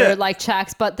cancer Yeah. like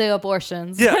checks, but the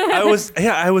abortions. Yeah, I was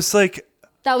like,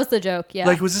 That was the joke. Yeah.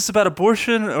 was this about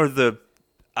abortion or the?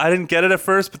 I didn't get it at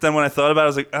first, but then when I thought about it, I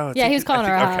was like, oh. Yeah, he was calling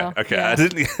her a hoe. Okay, Yeah. I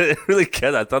didn't really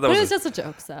get it. I thought that but it was. was just a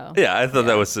joke, so. Yeah, I thought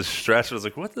that was a stretch. I was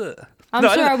like, what the? I'm No,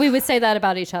 I sure didn't- we would say that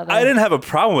about each other. I didn't have a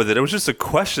problem with it. It was just a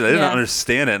question. I didn't Yeah.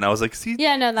 understand it, and I was like, "See,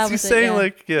 Yeah, no, that is was he it, saying yeah.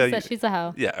 like, yeah, He said she's a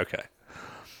hoe. yeah, okay."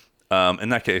 In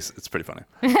that case, it's pretty funny.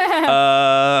 Is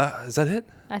that it?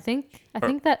 I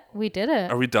think that we did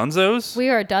it. Are we Dunzos? We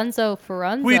are Dunzo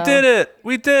Ferunzo. We did it.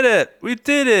 We did it. We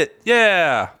did it.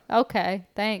 Yeah. Okay,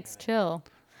 thanks. Chill.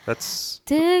 That's.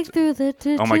 Dig through the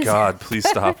ditches. Oh my God! Please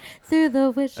stop. Through the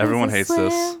witches Everyone and hates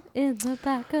this. swim in the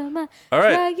back of my All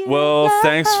right. dragon Well, love.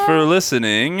 thanks for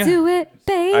listening. Do it,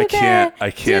 baby. I can't- Do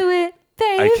it,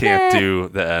 baby. I can't do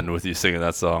the end with you singing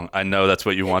that song. I know that's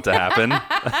what you want to happen,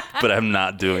 but I'm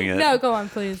not doing it. No, go on,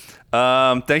 please.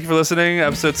 Thank you for listening.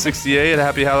 Episode 68.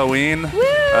 Happy Halloween.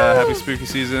 Happy spooky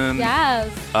season. Yes.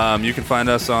 You can find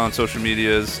us on social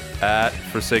medias at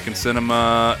Forsaken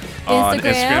Cinema on Instagram,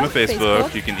 Instagram and Facebook.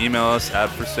 Facebook. You can email us at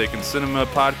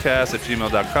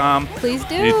forsakencinema.podcast@gmail.com. Please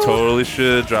do. You totally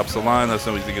should. Drop us a line. Let us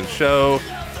know what you think of the show.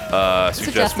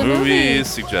 Suggest a movie. movies.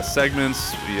 Suggest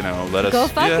segments. Let us. Go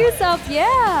fuck yeah. yourself,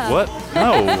 yeah. What?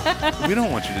 No. We don't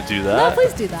want you to do that. No,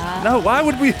 please do that. No, why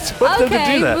would we want them to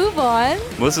Okay, do that? move on.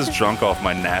 Melissa's drunk off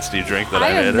my nasty drink that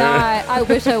I, I made am her. not. I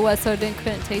wish I was, so I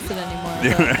couldn't taste it anymore.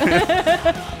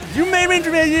 but- You made me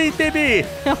drink, baby.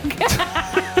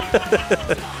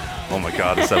 Oh my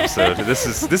God, this episode. This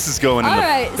is going in All the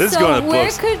right, this is so going in the where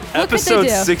books. could- what could they Episode do?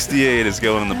 68 is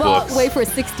going in the well, books. wait for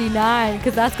 69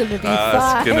 because that's gonna be fun.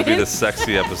 That's gonna be the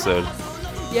sexy episode.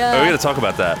 yeah. Oh, we gotta talk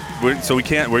about that. We're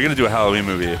gonna do a Halloween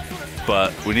movie,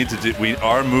 but we need to do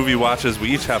our movie watches. We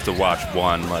each have to watch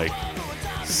one like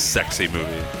sexy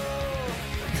movie.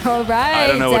 All right. I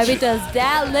don't know what Debbie you- does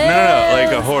that list. No,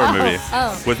 like a horror movie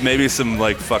Oh. with maybe some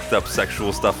like fucked up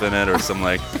sexual stuff in it, or some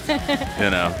like,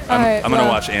 I'm right, gonna well-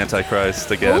 watch Antichrist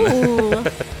again. Ooh.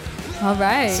 All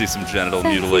right. See some genital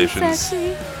Sexy, mutilations.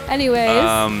 sexy.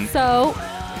 Anyways, so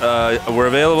We're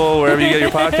available wherever you get your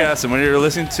podcasts, and when you're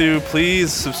listening to,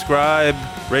 please subscribe,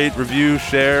 rate, review,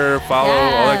 share, follow,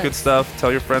 all that Yes. good stuff.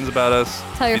 Tell your friends about us.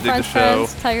 tell your if you dig friends, the show.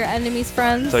 friends, tell your enemies,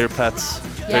 friends. Tell your pets.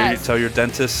 Yes. Tell your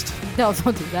dentist. No,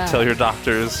 don't do that. Tell your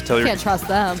doctors. Tell your Can't trust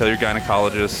them. Tell your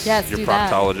gynecologist. Yes, your do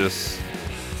that. proctologist.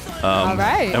 All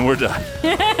right. And we're done.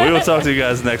 We will talk to you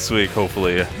guys next week,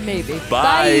 hopefully. Maybe.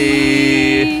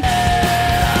 Bye. Bye.